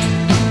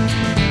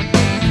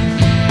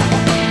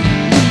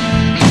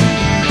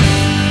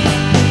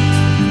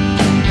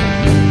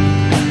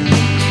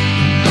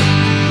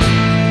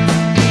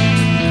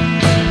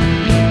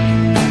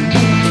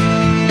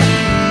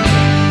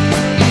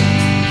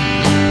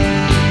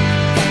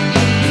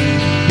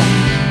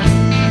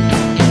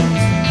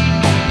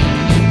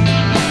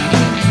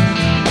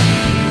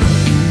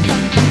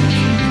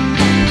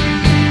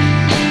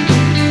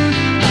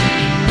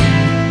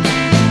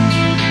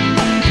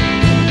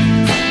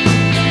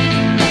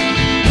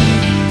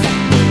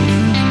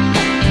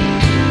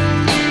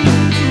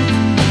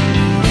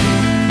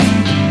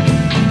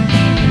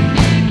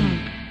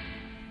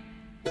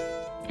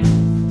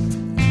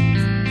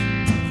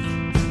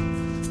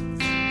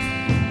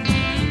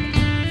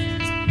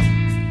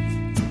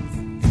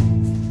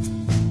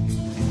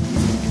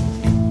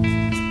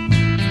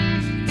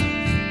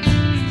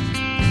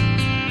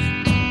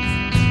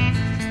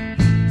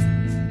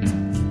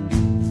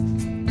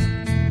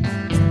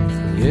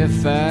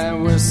 If I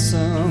were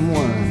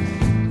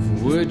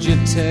someone, would you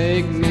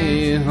take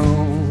me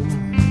home?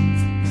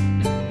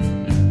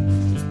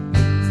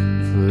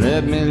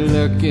 Let me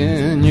look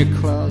in your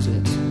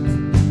closet,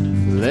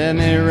 let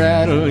me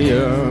rattle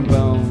your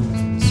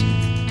bones.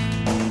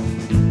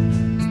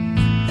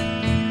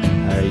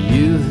 Are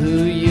you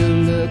who you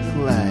look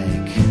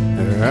like,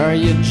 or are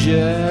you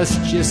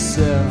just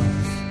yourself?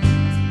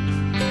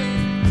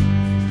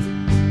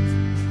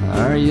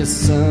 Are you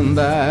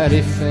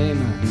somebody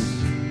famous,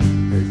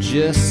 or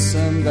just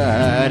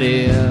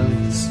somebody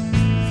else?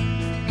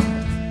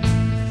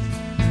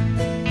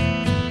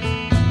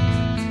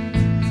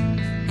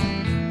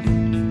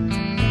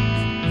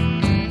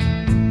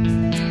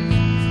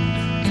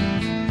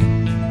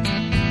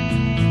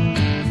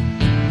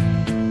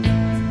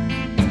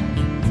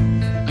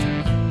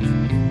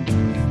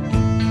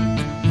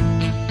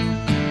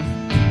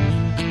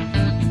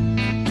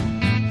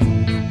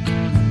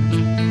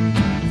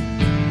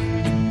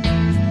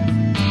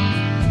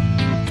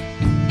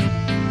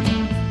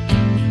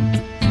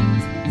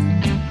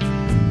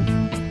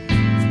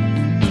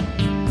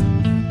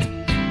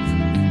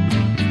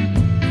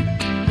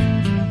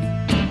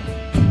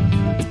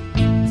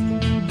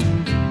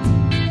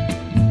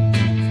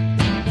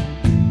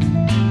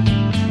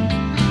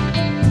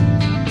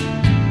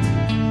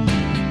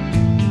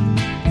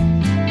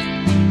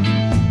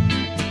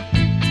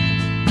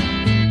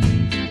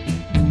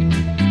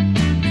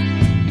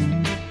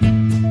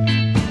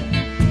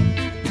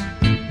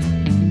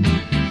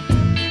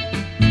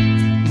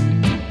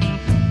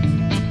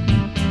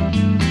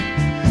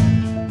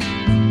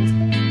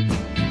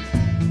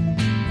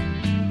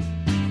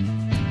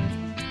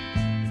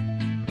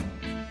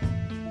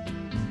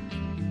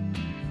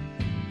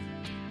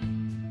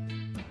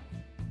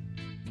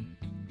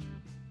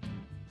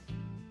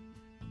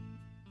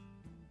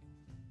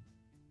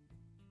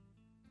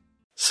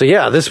 So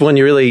yeah, this one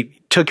you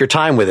really took your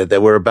time with it.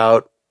 That we're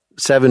about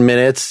 7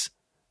 minutes,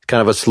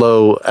 kind of a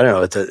slow, I don't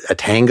know, it's a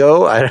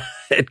tango.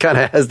 It kind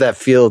of has that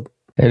feel.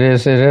 It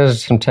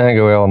is some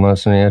tango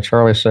elements, and yeah,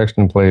 Charlie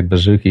Sexton played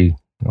bouzouki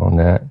on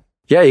that.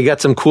 Yeah, you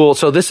got some cool,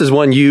 so this is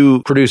one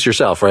you produced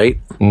yourself, right?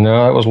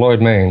 No, it was Lloyd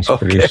Maines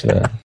produced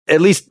that.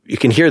 At least you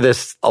can hear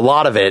this, a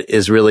lot of it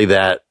is really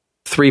that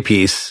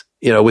 3-piece,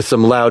 with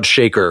some loud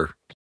shaker.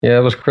 Yeah,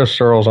 it was Chris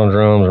Searles on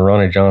drums and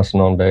Ronnie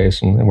Johnson on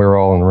bass, and we were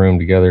all in the room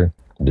together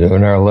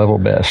doing our level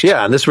best.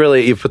 Yeah, and this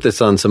really, you put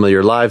this on some of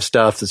your live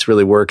stuff. This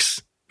really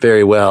works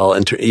very well,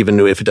 and even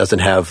if it doesn't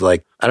have I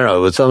don't know,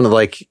 it was something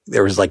like,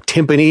 there was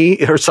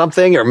timpani or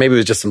something, or maybe it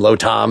was just some low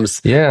toms.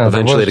 Yeah,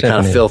 eventually to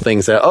kind of fill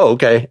things out. Oh,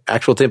 okay,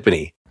 actual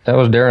timpani. That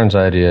was Darren's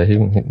idea.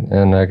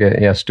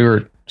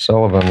 Stuart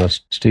Sullivan, the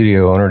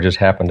studio owner, just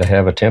happened to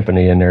have a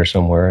timpani in there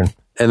somewhere.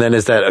 And then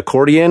is that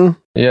accordion?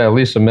 Yeah,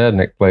 Lisa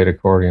Mednick played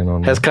accordion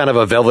on that. Has kind of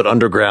a Velvet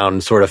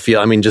Underground sort of feel.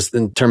 I mean, just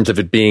in terms of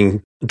it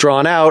being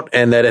drawn out,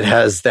 and that it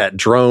has that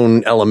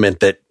drone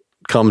element that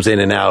comes in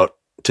and out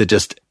to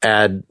just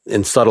add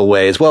in subtle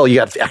ways. Well, you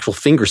got the actual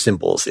finger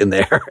cymbals in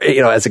there,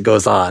 as it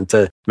goes on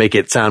to make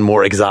it sound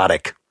more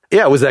exotic.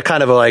 Yeah, was that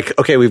kind of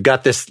okay, we've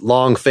got this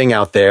long thing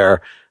out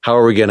there. How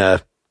are we going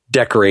to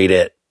decorate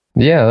it?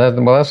 Yeah,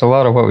 that's a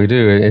lot of what we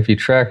do. If you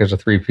track as a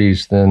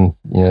 3-piece, then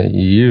you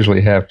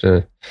usually have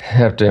to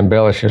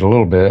embellish it a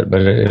little bit,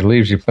 but it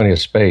leaves you plenty of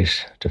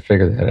space to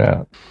figure that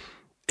out.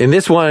 In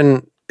this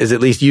one is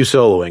at least you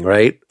soloing,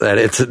 right?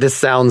 This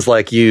sounds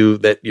like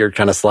that you're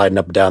kind of sliding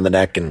up and down the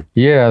neck, and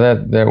yeah,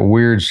 that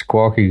weird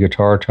squawky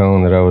guitar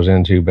tone that I was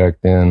into back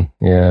then.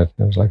 Yeah, it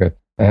was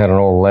I had an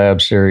old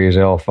Lab Series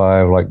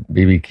L5 like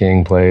B.B.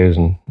 King plays,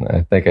 and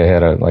I think I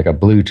had a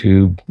blue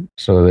tube,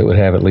 so that it would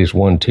have at least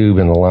one tube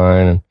in the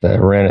line, and I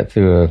ran it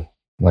through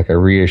a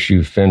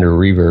reissue Fender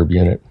reverb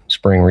unit,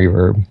 spring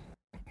reverb.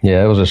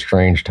 Yeah, it was a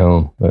strange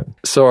tone. But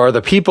so are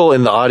the people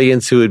in the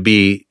audience who would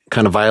be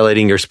kind of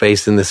violating your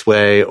space in this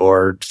way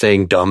or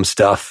saying dumb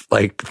stuff,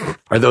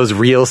 are those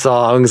real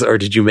songs, or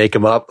did you make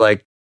them up?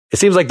 It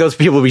seems like those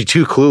people would be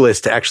too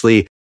clueless to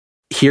actually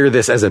hear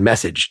this as a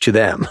message to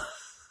them.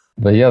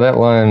 But yeah, that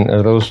line,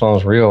 are those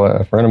songs real?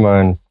 A friend of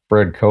mine,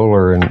 Fred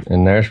Kohler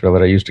in Nashville,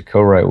 that I used to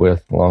co-write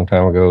with a long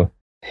time ago,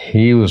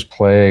 he was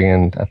playing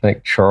in, I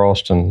think,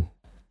 Charleston,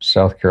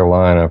 South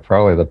Carolina,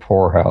 probably the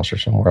Poorhouse or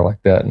somewhere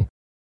like that.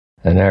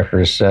 And after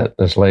his set,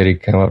 this lady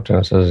came up to him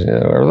and says,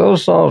 are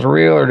those songs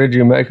real, or did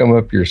you make them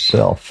up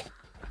yourself?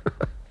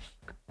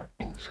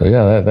 So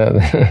yeah,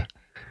 that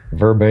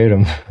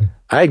verbatim.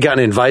 I had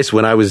gotten advice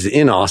when I was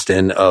in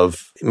Austin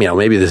of,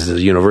 maybe this is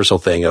a universal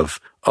thing of,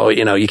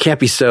 you can't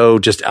be so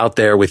just out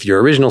there with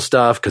your original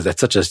stuff because that's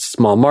such a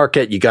small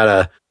market. You got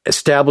to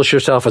establish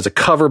yourself as a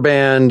cover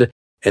band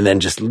and then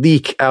just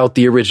leak out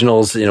the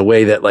originals in a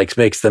way that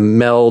makes them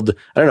meld.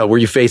 I don't know. Were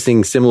you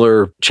facing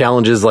similar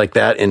challenges like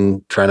that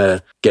in trying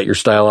to get your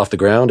style off the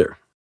ground? Or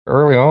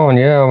early on,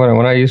 yeah.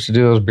 When I used to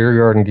do those beer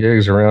garden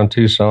gigs around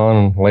Tucson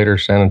and later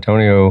San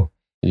Antonio,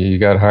 you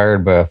got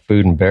hired by a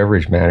food and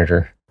beverage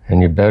manager,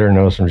 and you better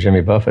know some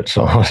Jimmy Buffett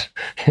songs,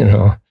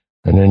 and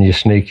then you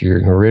sneak your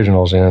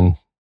originals in,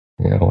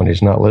 when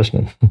he's not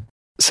listening.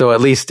 So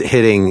at least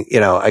hitting,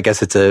 I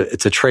guess it's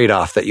a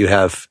trade-off that you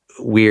have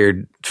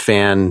weird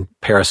fan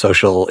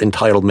parasocial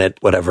entitlement,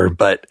 whatever,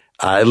 but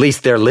at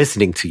least they're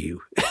listening to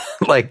you.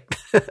 And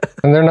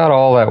they're not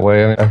all that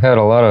way. I mean, I've had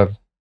a lot of,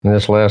 in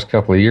this last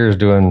couple of years,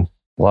 doing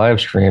live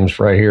streams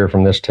right here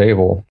from this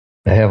table.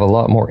 I have a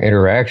lot more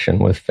interaction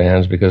with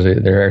fans because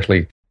they're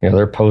actually,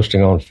 they're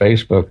posting on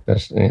Facebook.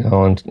 That's,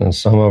 and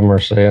some of them are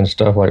saying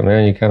stuff like,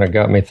 man, you kind of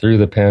got me through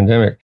the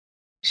pandemic.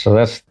 So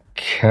that's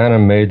kind of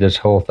made this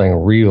whole thing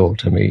real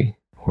to me,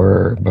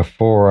 where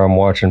before I'm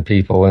watching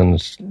people and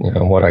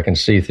what I can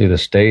see through the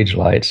stage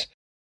lights,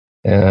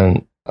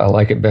 and I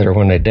like it better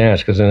when they dance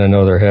because then I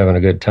know they're having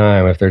a good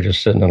time. If they're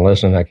just sitting and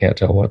listening, I can't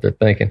tell what they're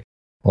thinking.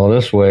 Well,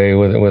 this way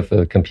with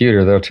the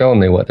computer, they'll tell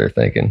me what they're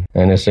thinking,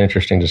 and it's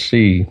interesting to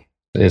see.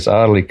 It's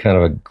oddly kind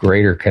of a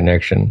greater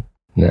connection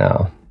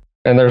now.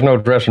 And there's no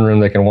dressing room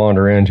they can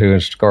wander into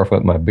and scarf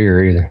up my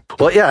beer either.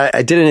 Well, yeah,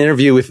 I did an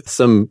interview with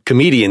some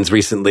comedians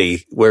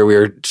recently where we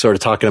were sort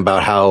of talking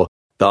about how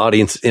the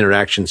audience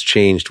interactions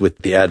changed with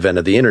the advent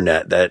of the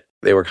internet, that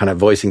they were kind of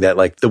voicing that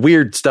the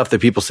weird stuff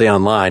that people say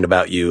online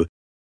about you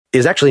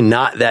is actually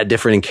not that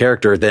different in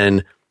character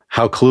than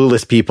how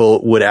clueless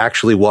people would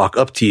actually walk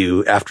up to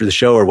you after the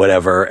show or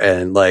whatever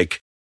and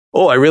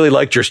oh, I really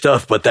liked your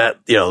stuff, but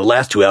that, the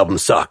last 2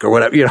 albums suck or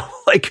whatever,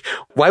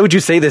 why would you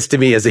say this to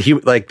me as a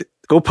human?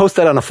 Go post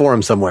that on a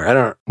forum somewhere. I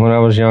don't. When I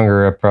was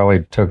younger, I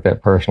probably took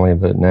that personally,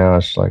 but now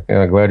it's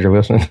glad you're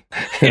listening.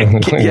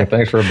 Yeah.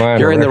 Thanks for buying.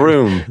 You're in the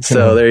room,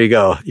 so there you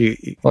go.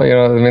 Well,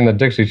 the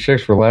Dixie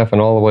Chicks were laughing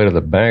all the way to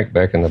the bank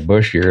back in the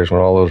Bush years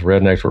when all those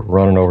rednecks were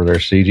running over their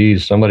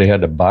CDs. Somebody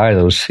had to buy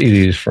those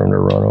CDs for them to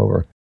run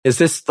over. Is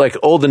this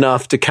old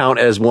enough to count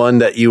as one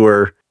that you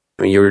were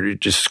I mean, you're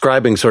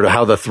describing sort of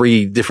how the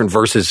three different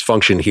verses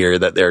function here,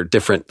 that they're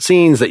different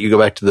scenes, that you go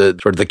back to the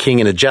sort of the king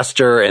and a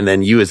jester, and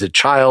then you as a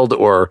child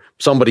or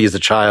somebody as a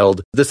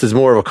child. This is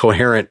more of a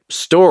coherent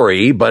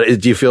story,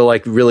 but do you feel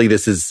like really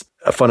this is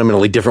a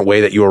fundamentally different way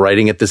that you were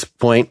writing at this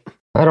point?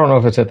 I don't know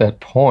if it's at that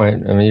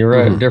point. I mean, you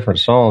write different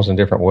songs in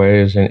different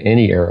ways in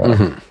any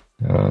era.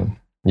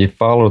 You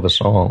follow the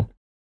song.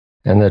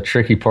 And the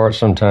tricky part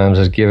sometimes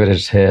is give it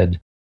its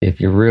head. If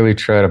you really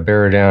try to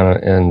bear down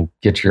and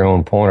get your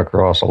own point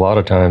across, a lot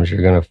of times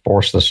you're going to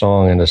force the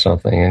song into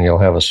something and you'll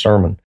have a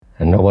sermon,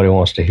 and nobody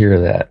wants to hear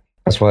that.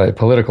 That's why a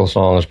political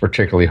song is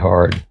particularly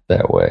hard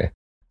that way.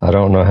 I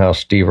don't know how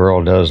Steve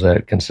Earle does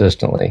that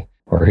consistently,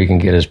 where he can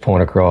get his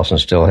point across and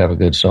still have a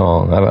good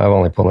song. I've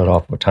only pulled it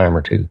off a time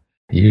or two.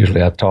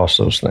 Usually I toss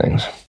those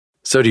things.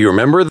 So do you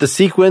remember the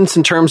sequence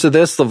in terms of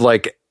this, of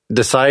like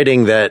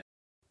deciding that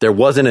there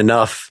wasn't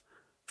enough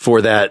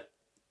for that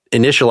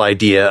initial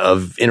idea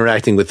of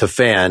interacting with the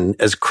fan,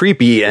 as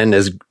creepy and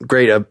as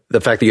great the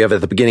fact that you have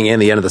at the beginning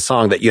and the end of the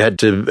song, that you had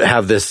to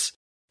have this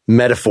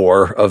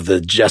metaphor of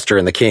the jester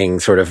and the king,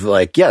 sort of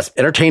like, yes,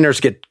 entertainers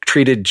get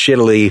treated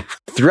shittily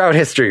throughout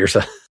history or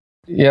so.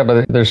 Yeah,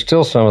 but there's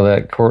still some of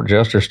that court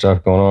jester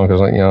stuff going on,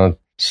 because, you know,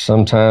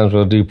 sometimes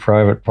we'll do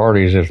private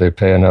parties if they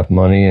pay enough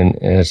money, and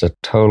it's a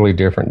totally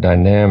different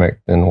dynamic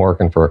than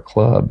working for a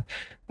club.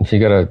 If you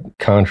got a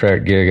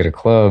contract gig at a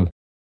club,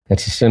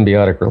 it's a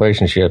symbiotic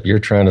relationship. You're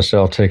trying to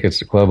sell tickets,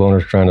 the club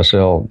owner's trying to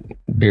sell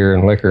beer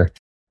and liquor,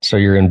 so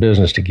you're in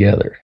business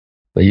together.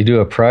 But you do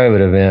a private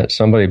event,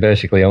 somebody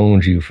basically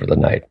owns you for the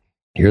night.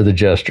 You're the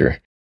jester.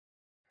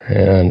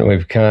 And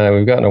we've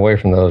gotten away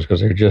from those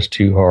because they're just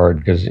too hard.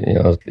 Because, you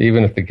know,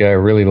 even if the guy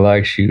really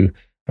likes you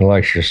and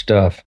likes your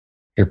stuff,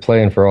 you're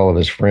playing for all of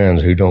his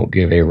friends who don't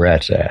give a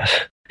rat's ass.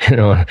 You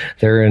know,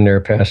 they're in there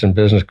passing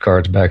business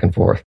cards back and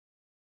forth,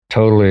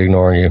 totally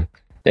ignoring you.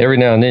 Every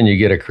now and then you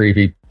get a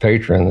creepy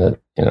patron that,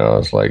 you know,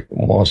 it's like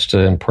wants to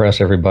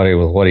impress everybody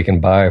with what he can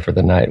buy for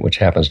the night, which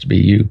happens to be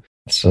you.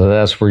 So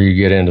that's where you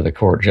get into the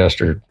court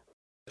jester.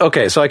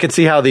 Okay, so I can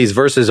see how these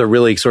verses are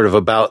really sort of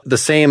about the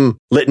same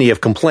litany of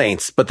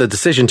complaints, but the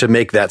decision to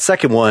make that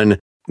second one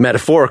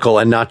metaphorical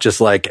and not just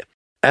like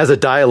as a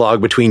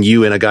dialogue between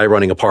you and a guy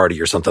running a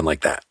party or something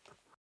like that.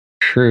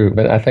 True,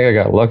 but I think I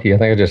got lucky. I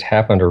think I just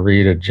happened to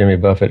read a Jimmy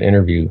Buffett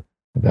interview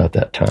about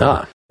that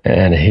time.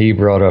 And he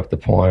brought up the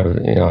point of,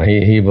 you know,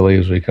 he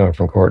believes we come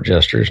from court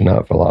jesters,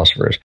 not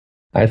philosophers.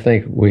 I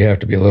think we have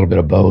to be a little bit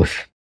of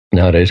both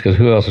nowadays, because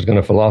who else is going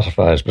to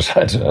philosophize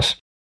besides us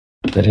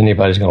that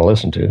anybody's going to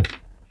listen to?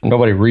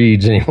 Nobody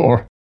reads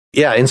anymore.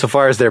 Yeah,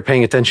 insofar as they're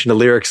paying attention to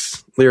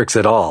lyrics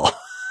at all.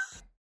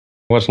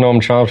 What's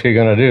Noam Chomsky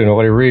going to do?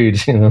 Nobody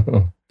reads, you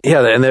know.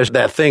 Yeah, and there's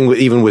that thing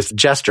even with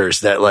jesters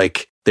that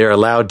like they're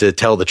allowed to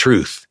tell the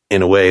truth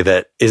in a way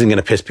that isn't going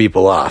to piss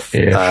people off.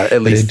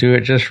 At least they do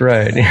it just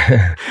right.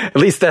 At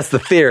least that's the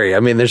theory. I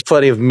mean, there's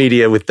plenty of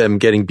media with them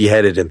getting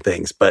beheaded and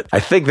things, but I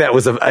think that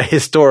was a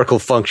historical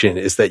function,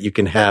 is that you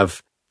can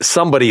have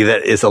somebody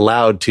that is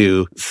allowed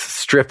to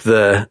strip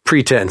the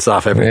pretense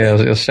off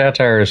everything. Yeah,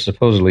 satire is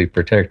supposedly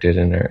protected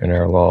in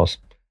our laws,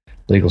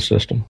 legal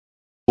system.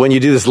 When you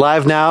do this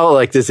live now,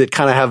 like, does it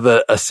kind of have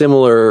a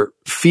similar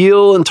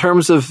feel in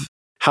terms of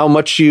how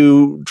much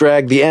you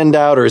drag the end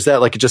out, or is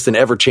that like just an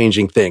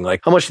ever-changing thing?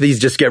 Like, how much of these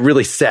just get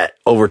really set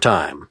over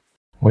time?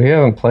 We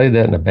haven't played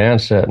that in a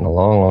band set in a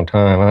long, long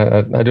time.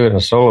 I do it in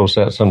a solo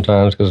set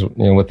sometimes because, you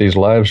know, with these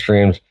live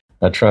streams,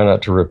 I try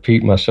not to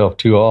repeat myself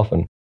too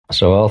often.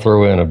 So I'll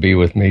throw in a Be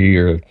With Me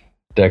or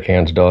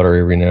Deckhand's Daughter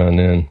every now and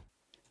then.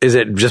 Is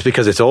it just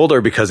because it's old,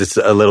 or because it's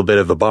a little bit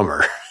of a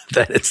bummer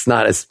that it's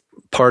not as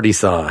party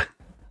song?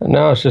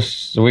 No, it's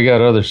just we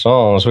got other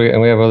songs. We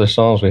have other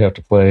songs we have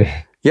to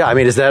play. Yeah, I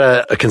mean, is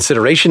that a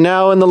consideration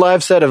now in the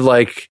live set of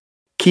like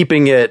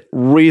keeping it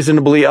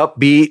reasonably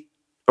upbeat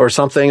or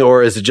something?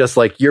 Or is it just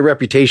like your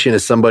reputation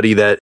as somebody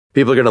that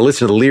people are going to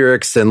listen to the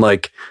lyrics and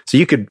like, so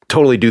you could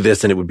totally do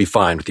this and it would be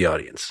fine with the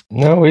audience?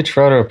 No, we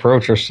try to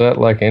approach our set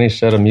like any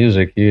set of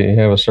music. You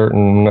have a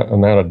certain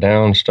amount of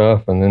down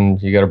stuff, and then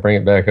you got to bring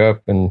it back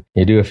up, and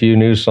you do a few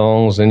new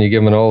songs, then you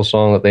give them an old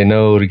song that they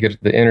know to get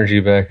the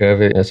energy back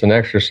of it. It's an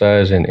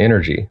exercise in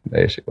energy,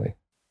 basically.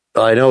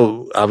 I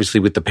know,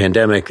 obviously, with the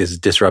pandemic, this has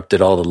disrupted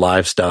all the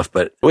live stuff,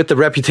 but with the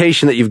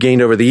reputation that you've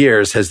gained over the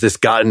years, has this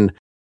gotten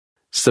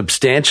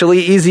substantially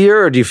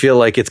easier, or do you feel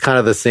like it's kind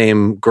of the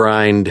same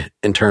grind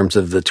in terms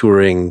of the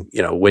touring,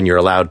 you know, when you're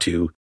allowed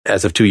to,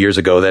 as of 2 years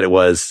ago, that it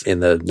was in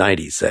the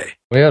 90s, say?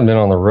 We haven't been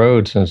on the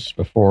road since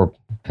before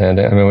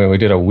pandemic. I mean, we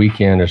did a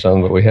weekend or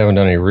something, but we haven't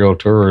done any real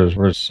tours.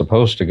 We're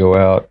supposed to go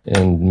out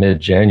in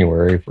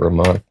mid-January for a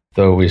month,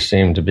 though we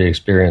seem to be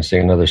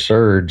experiencing another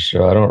surge,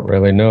 so I don't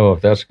really know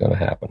if that's going to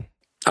happen.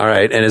 All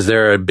right. And is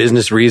there a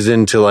business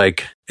reason to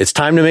like, it's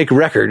time to make a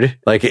record?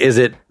 Like, is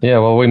it? Yeah,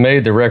 well, we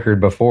made the record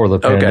before the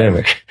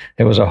pandemic. Okay.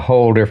 It was a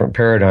whole different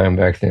paradigm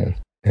back then.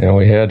 You know,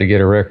 we had to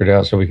get a record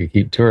out so we could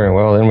keep touring.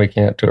 Well, then we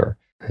can't tour.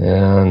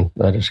 And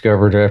I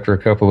discovered after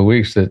a couple of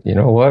weeks that, you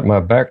know what,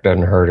 my back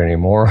doesn't hurt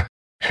anymore.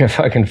 If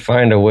I can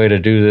find a way to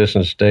do this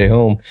and stay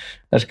home,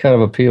 that's kind of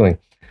appealing.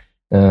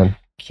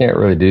 can't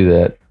really do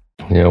that.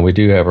 We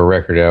do have a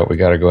record out. We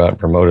got to go out and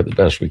promote it the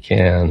best we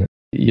can.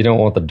 You don't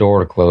want the door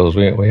to close.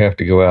 We have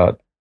to go out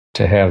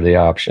to have the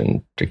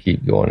option to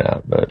keep going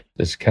out. But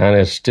it's kind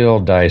of still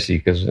dicey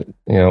because,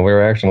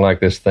 we're acting like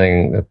this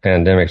thing, the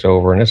pandemic's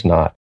over, and it's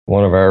not.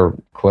 One of our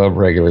club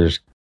regulars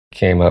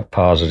came up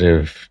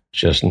positive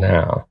just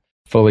now,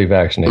 fully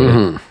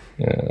vaccinated,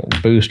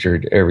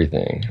 boosted,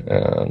 everything.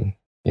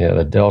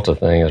 The Delta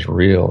thing is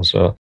real,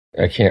 so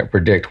I can't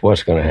predict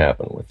what's going to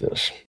happen with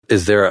this.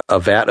 Is there a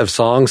vat of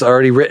songs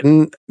already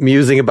written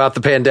musing about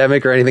the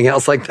pandemic or anything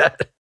else like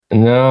that?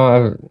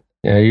 No,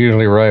 I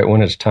usually write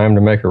when it's time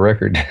to make a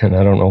record, and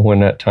I don't know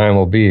when that time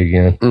will be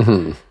again.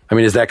 Mm-hmm. I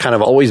mean, has that kind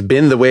of always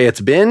been the way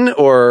it's been,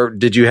 or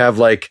did you have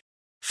like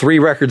 3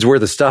 records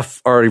worth of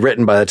stuff already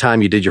written by the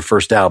time you did your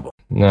first album?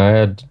 No, I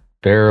had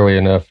barely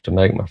enough to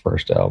make my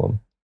first album.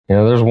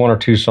 There's 1 or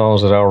 2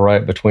 songs that I'll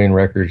write between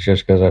records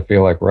just because I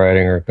feel like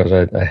writing or because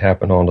I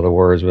happen onto the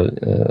words,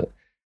 but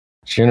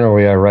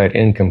generally I write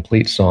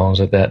incomplete songs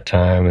at that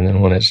time, and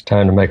then when it's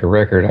time to make a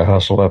record, I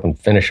hustle up and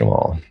finish them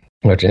all.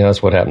 But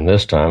that's what happened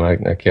this time.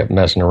 I kept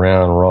messing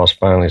around, and Ross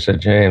finally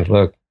said, James,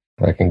 look,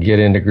 I can get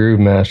into Groove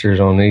Masters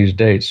on these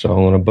dates, so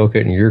I'm going to book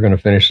it, and you're going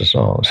to finish the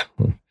songs.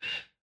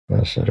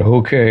 I said,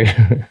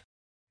 okay,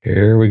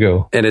 here we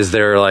go. And is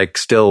there like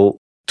still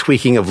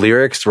tweaking of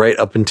lyrics right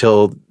up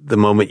until the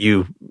moment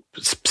you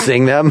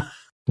sing them?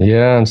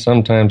 Yeah, and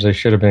sometimes they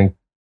should have been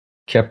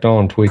kept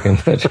on tweaking.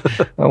 But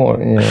I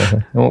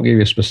won't give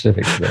you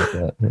specifics about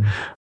that.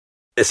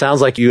 It sounds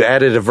like you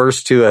added a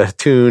verse to a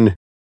tune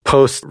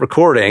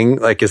post-recording.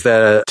 Like, is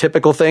that a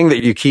typical thing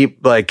that you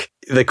keep, like,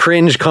 the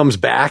cringe comes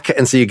back,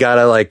 and so you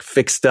gotta, like,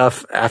 fix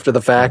stuff after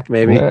the fact,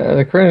 maybe?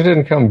 The cringe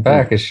didn't come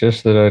back. It's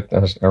just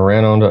that I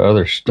ran onto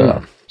other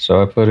stuff. So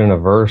I put in a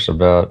verse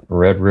about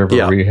Red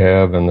River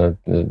Rehab and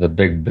the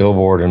big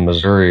billboard in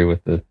Missouri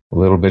with the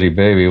little bitty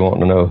baby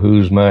wanting to know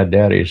who's my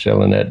daddy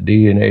selling that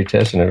DNA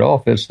test, and it all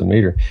fits the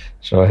meter.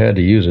 So I had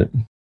to use it.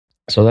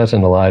 So that's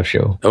in the live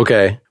show.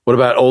 Okay. What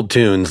about old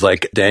tunes?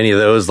 Like, do any of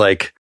those,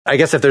 like, I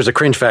guess if there's a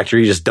cringe factor,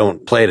 you just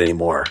don't play it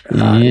anymore.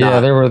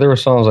 There were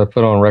songs I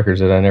put on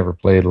records that I never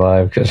played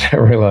live because I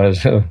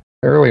realized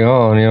early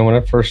on, when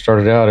I first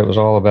started out, it was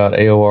all about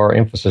AOR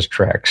emphasis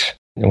tracks,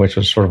 which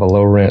was sort of a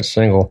low rent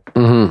single.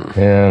 Mm-hmm.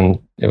 And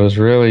it was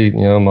really,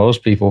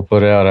 most people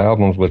put out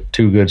albums with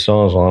 2 good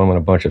songs on them and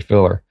a bunch of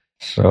filler.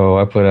 So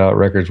I put out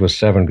records with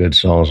 7 good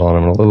songs on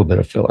them and a little bit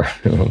of filler.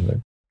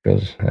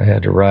 Because I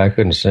had to write. I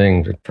couldn't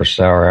sing for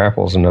Sour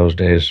Apples in those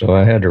days, so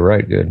I had to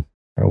write good.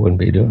 I wouldn't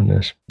be doing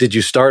this. Did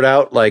you start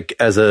out like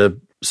as a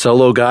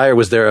solo guy, or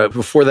was there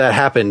before that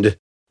happened,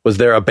 was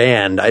there a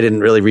band? I didn't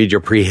really read your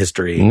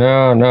prehistory.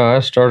 No, I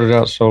started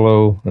out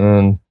solo,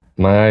 and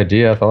my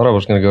idea, I thought I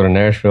was going to go to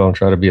Nashville and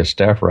try to be a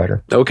staff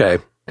writer. Okay.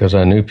 Because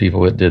I knew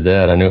people that did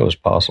that. I knew it was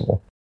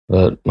possible.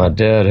 But my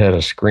dad had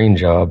a screen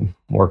job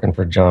working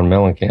for John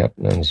Mellencamp,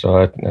 and so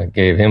I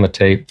gave him a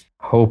tape,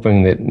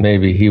 hoping that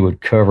maybe he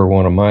would cover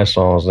one of my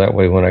songs. That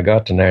way, when I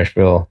got to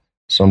Nashville,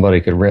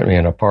 somebody could rent me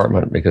an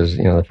apartment because,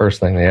 the first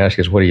thing they ask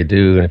is, what do you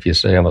do? And if you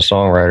say I'm a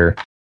songwriter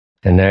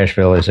in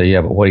Nashville, they say,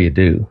 yeah, but what do you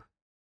do?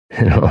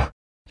 They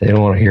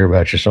don't want to hear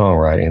about your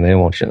songwriting. They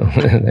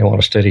want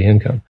a steady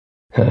income.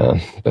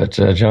 But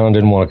John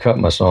didn't want to cut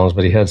my songs,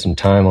 but he had some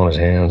time on his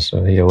hands,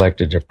 so he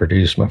elected to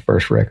produce my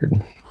first record.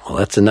 Well,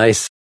 that's a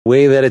nice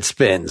way that it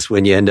spins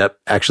when you end up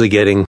actually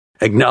getting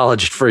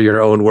acknowledged for your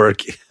own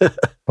work.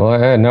 Well, I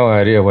had no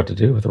idea what to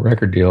do with the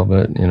record deal,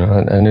 but,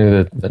 I knew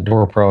that the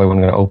door probably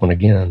wasn't going to open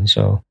again,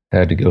 so I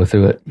had to go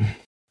through it.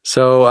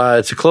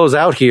 So to close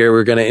out here,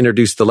 we're going to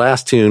introduce the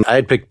last tune. I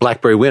had picked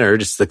Blackberry Winter,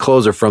 just the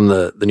closer from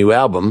the new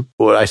album.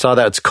 Well, I saw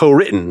that it's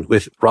co-written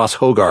with Ross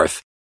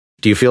Hogarth.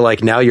 Do you feel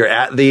like now you're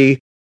at the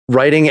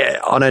writing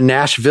on a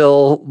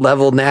Nashville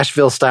level,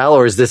 Nashville style,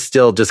 or is this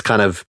still just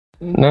kind of...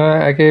 No,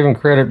 I gave him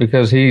credit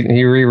because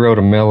he rewrote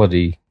a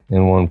melody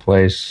in one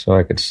place so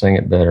I could sing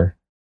it better.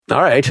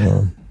 All right.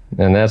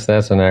 And that's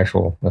an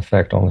actual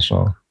effect on the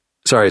song.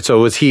 Sorry, so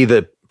was he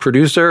the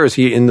producer? Is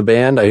he in the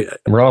band?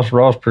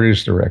 Ross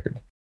produced the record.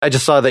 I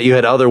just saw that you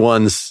had other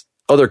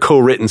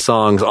co-written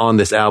songs on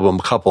this album,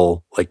 a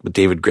couple, like with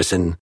David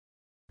Grissom.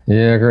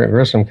 Yeah,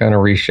 Grissom kind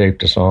of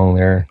reshaped the song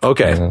there.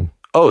 Okay.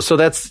 So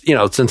that's,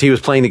 since he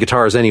was playing the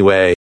guitars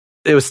anyway,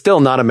 it was still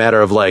not a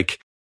matter of like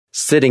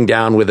sitting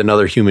down with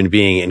another human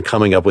being and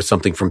coming up with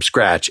something from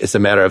scratch. It's a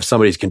matter of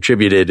somebody's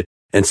contributed.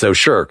 And so,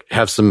 sure,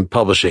 have some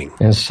publishing.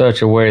 In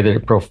such a way that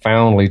it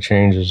profoundly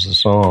changes the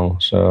song.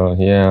 So,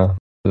 yeah,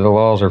 the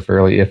laws are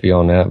fairly iffy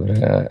on that,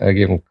 but I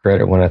give them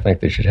credit when I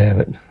think they should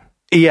have it.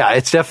 Yeah,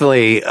 it's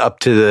definitely up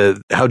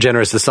to how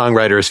generous the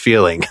songwriter is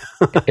feeling.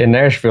 In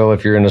Nashville,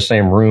 if you're in the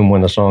same room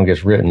when the song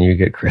gets written, you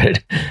get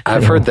credit.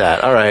 I've heard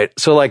that. All right.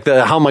 So like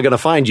How Am I Gonna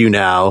Find You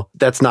Now,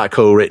 that's not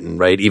co-written,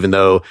 right? Even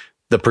though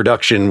the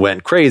production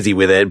went crazy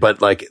with it,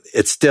 but like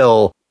it's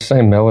still...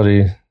 Same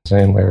melody,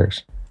 same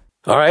lyrics.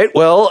 All right.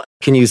 Well,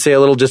 can you say a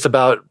little just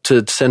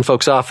to send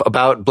folks off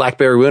about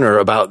Blackberry Winter,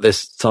 about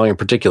this song in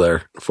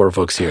particular, before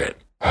folks hear it?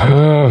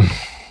 No.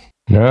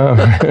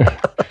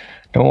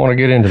 Don't want to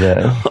get into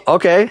that.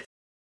 Okay.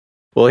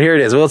 Well, here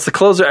it is. Well, it's the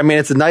closer. I mean,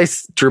 it's a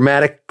nice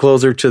dramatic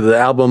closer to the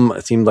album.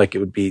 It seemed like it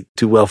would be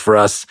too well for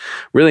us.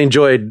 Really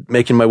enjoyed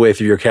making my way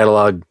through your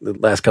catalog the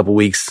last couple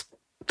weeks.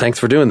 Thanks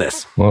for doing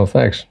this. Well,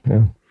 thanks.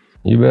 Yeah,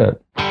 you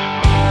bet.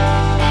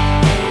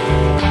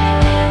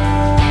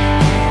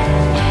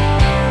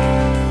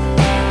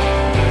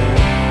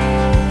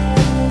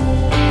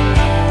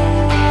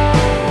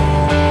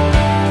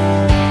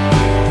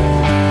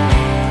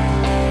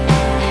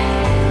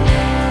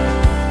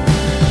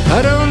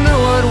 I don't know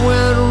what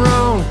went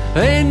wrong.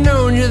 I ain't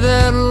known you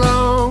that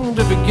long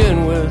to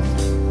begin with.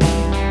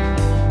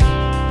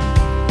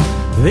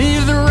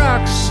 Leave the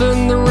rocks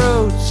and the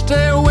road,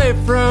 stay away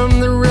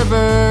from the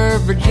river,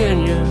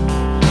 Virginia.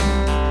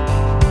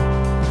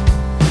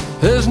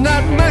 There's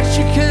not much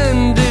you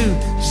can do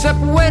except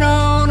wait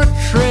on a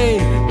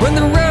train when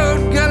the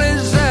road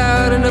gullies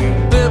out in a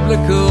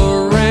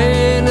biblical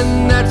rain.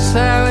 And that's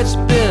how it's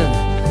been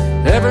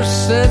ever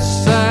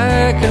since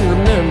I can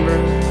remember.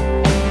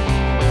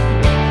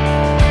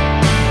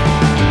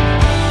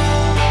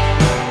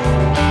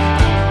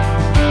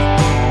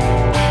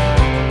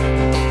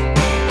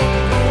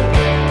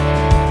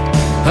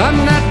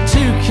 I'm not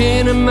too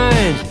keen of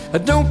mind. I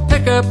don't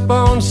pick up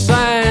on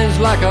signs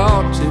like I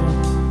ought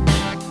to.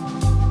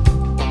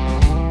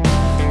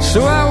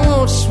 So I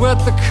won't sweat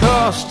the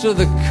cost of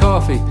the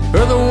coffee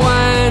or the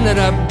wine that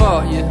I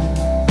bought you.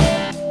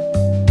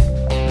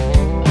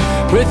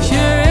 With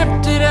your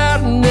emptied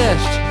out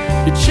nest,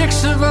 your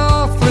chicks have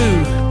all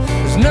flew.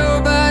 There's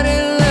nobody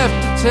left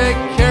to take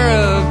care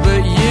of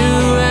but you.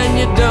 And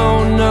you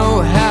don't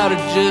know how to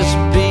just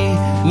be.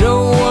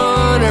 No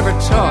one ever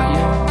taught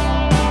you.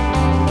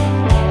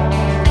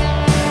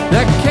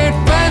 I can't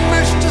find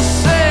much to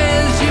say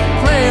as you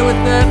play with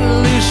that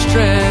loose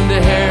strand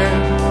of hair.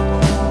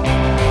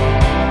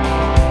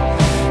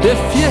 If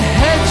you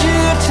had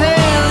your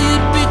tail,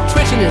 you'd be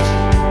twitching it.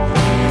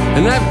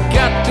 And I've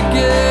got to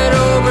get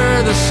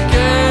over the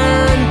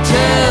scare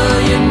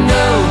until you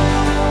know.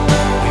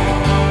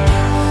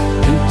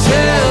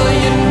 Until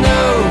you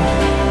know.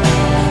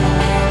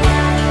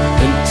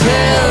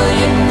 Until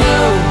you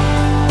know.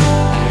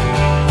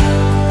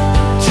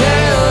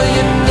 Until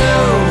you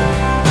know.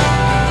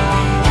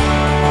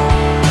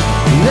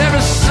 Never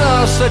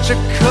saw such a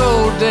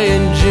cold day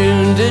in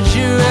June, did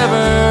you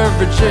ever,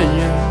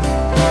 Virginia?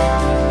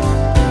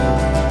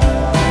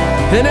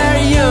 In our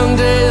young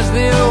days,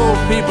 the old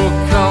people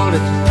called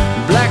it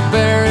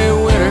blackberry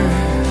winter.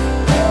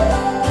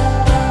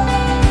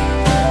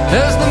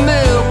 As the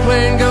mail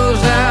plane goes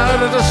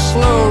out at a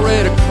slow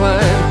rate of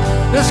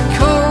climb, this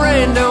cold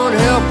rain don't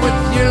help with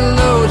your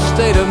low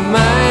state of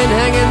mind.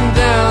 Hanging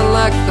down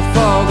like the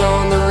fog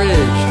on the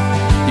ridge,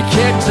 you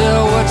can't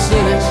tell what's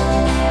in it.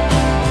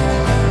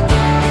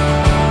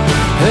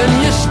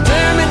 And you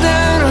stare me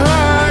down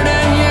hard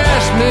and you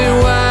ask me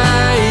why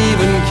I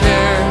even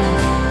care.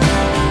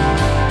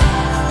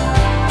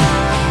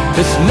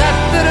 It's not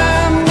that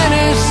I'm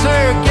any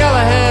Sir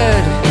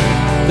Galahad.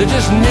 There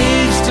just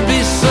needs to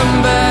be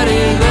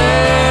somebody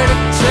there to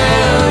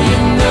tell you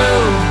no.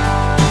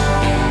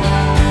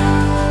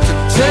 To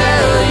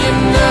tell you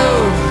no.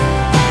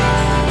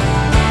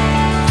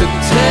 To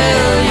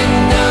tell you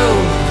no.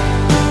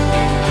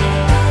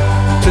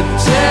 To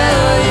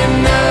tell you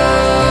no.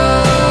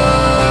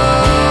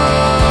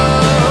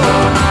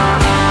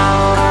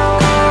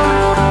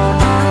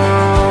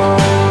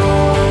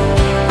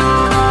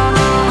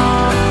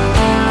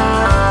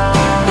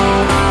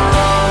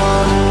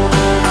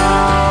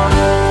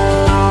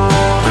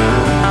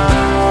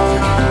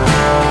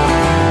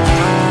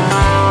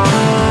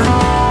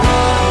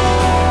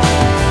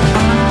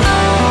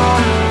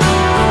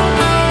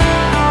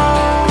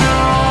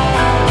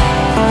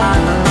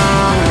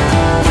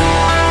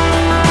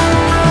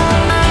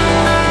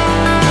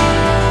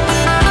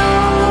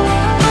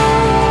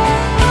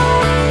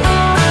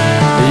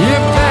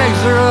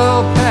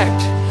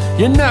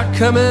 You're not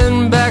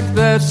coming back,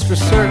 that's for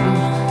certain.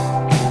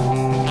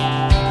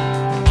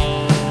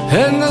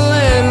 And the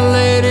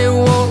landlady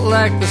won't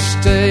like the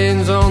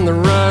stains on the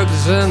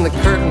rugs and the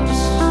curtains.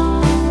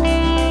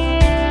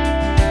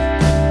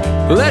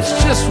 Well, that's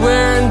just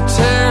wear and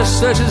tear,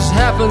 such as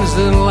happens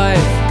in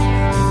life.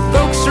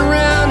 Folks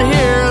around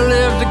here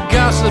live to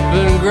gossip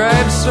and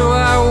gripe, so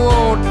I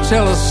won't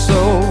tell a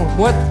soul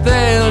what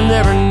they'll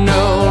never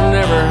know,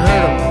 never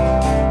hurt them.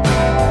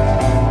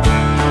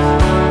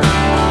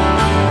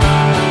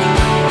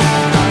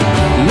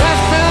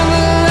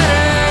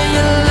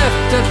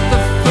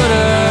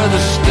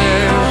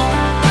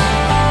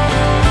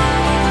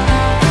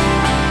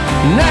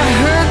 And I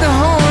heard the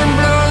horn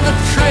blow, the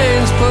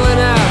train's pulling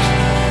out.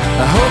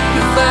 I hope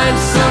you find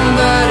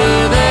somebody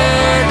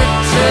there to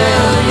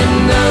tell you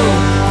no.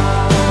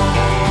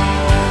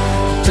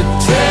 To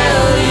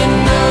tell you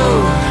no.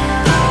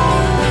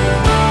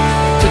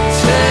 To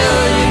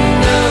tell you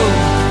no.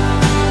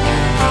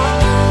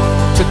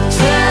 To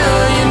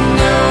tell you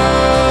no.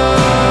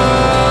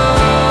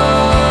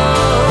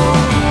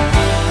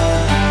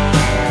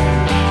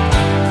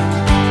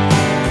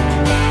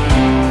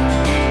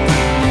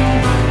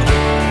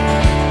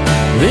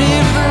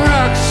 Leave the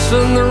rock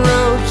crossing the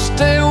road,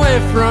 stay away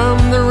from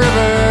the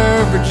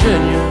river,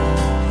 Virginia.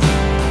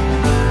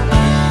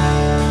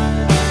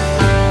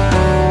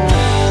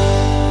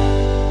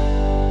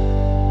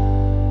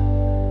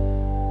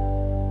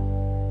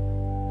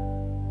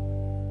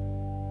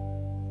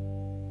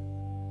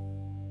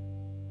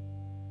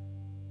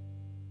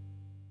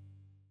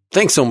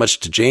 Thanks so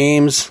much to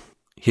James.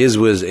 His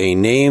was a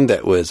name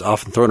that was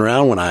often thrown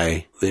around when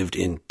I lived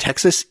in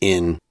Texas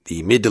in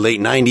the mid to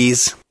late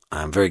 90s.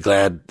 I'm very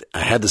glad I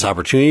had this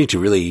opportunity to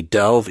really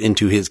delve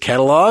into his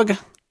catalog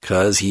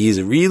because he's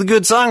a really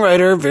good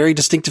songwriter, very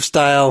distinctive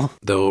style,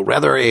 though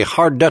rather a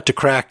hard nut to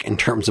crack in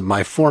terms of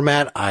my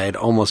format. I'd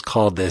almost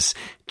called this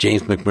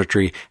James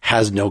McMurtry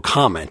Has No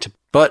Comment,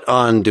 but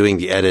on doing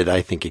the edit,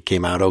 I think it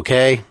came out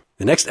okay.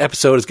 The next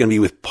episode is going to be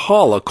with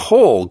Paula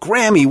Cole,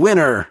 Grammy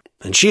winner.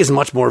 And she is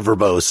much more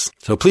verbose.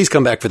 So please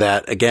come back for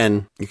that.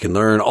 Again, you can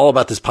learn all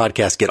about this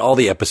podcast, get all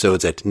the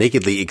episodes at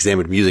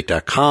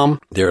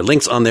nakedlyexaminedmusic.com. There are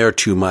links on there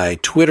to my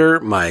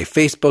Twitter, my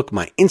Facebook,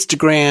 my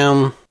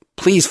Instagram.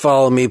 Please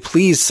follow me.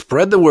 Please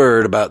spread the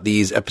word about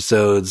these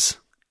episodes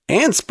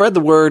and spread the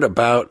word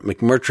about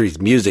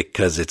McMurtry's music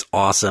because it's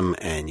awesome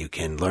and you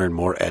can learn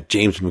more at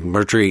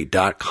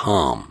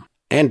jamesmcmurtry.com.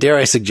 And dare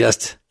I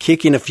suggest,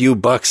 kick in a few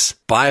bucks,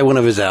 buy one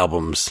of his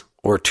albums.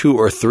 Or 2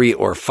 or 3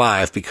 or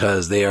 5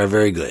 because they are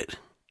very good.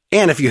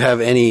 And if you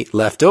have any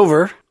left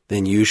over,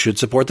 then you should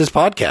support this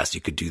podcast.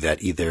 You could do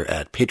that either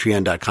at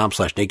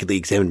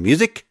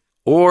patreon.com/nakedlyexaminedmusic,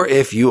 or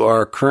if you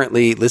are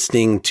currently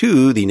listening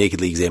to the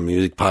Nakedly Examined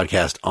Music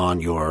podcast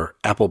on your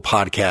Apple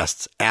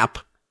Podcasts app,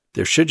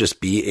 there should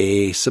just be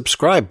a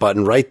subscribe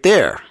button right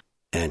there.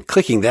 And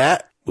clicking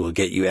that will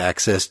get you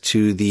access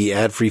to the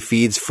ad-free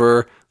feeds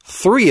for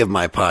 3 of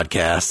my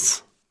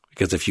podcasts.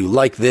 Because if you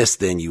like this,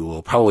 then you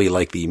will probably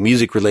like the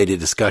music-related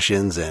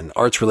discussions and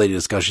arts-related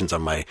discussions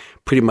on my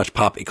Pretty Much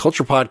Pop A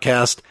Culture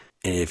podcast.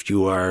 And if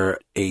you are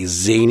a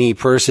zany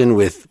person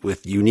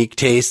with unique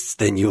tastes,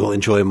 then you will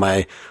enjoy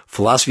my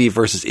Philosophy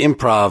versus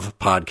Improv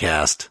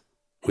podcast,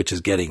 which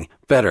is getting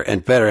better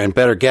and better and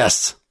better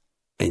guests.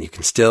 And you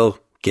can still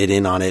get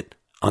in on it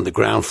on the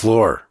ground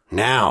floor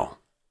now.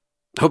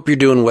 Hope you're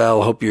doing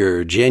well. Hope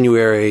your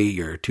January,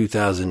 your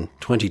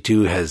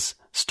 2022 has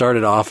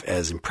started off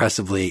as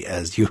impressively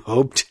as you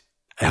hoped.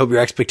 I hope your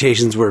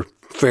expectations were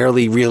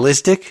fairly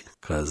realistic,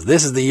 because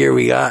this is the year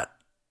we got,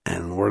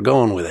 and we're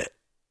going with it.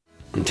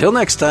 Until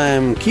next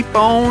time, keep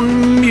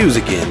on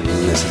musicking.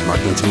 This is Mark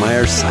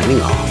Linsenmeyer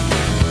signing off.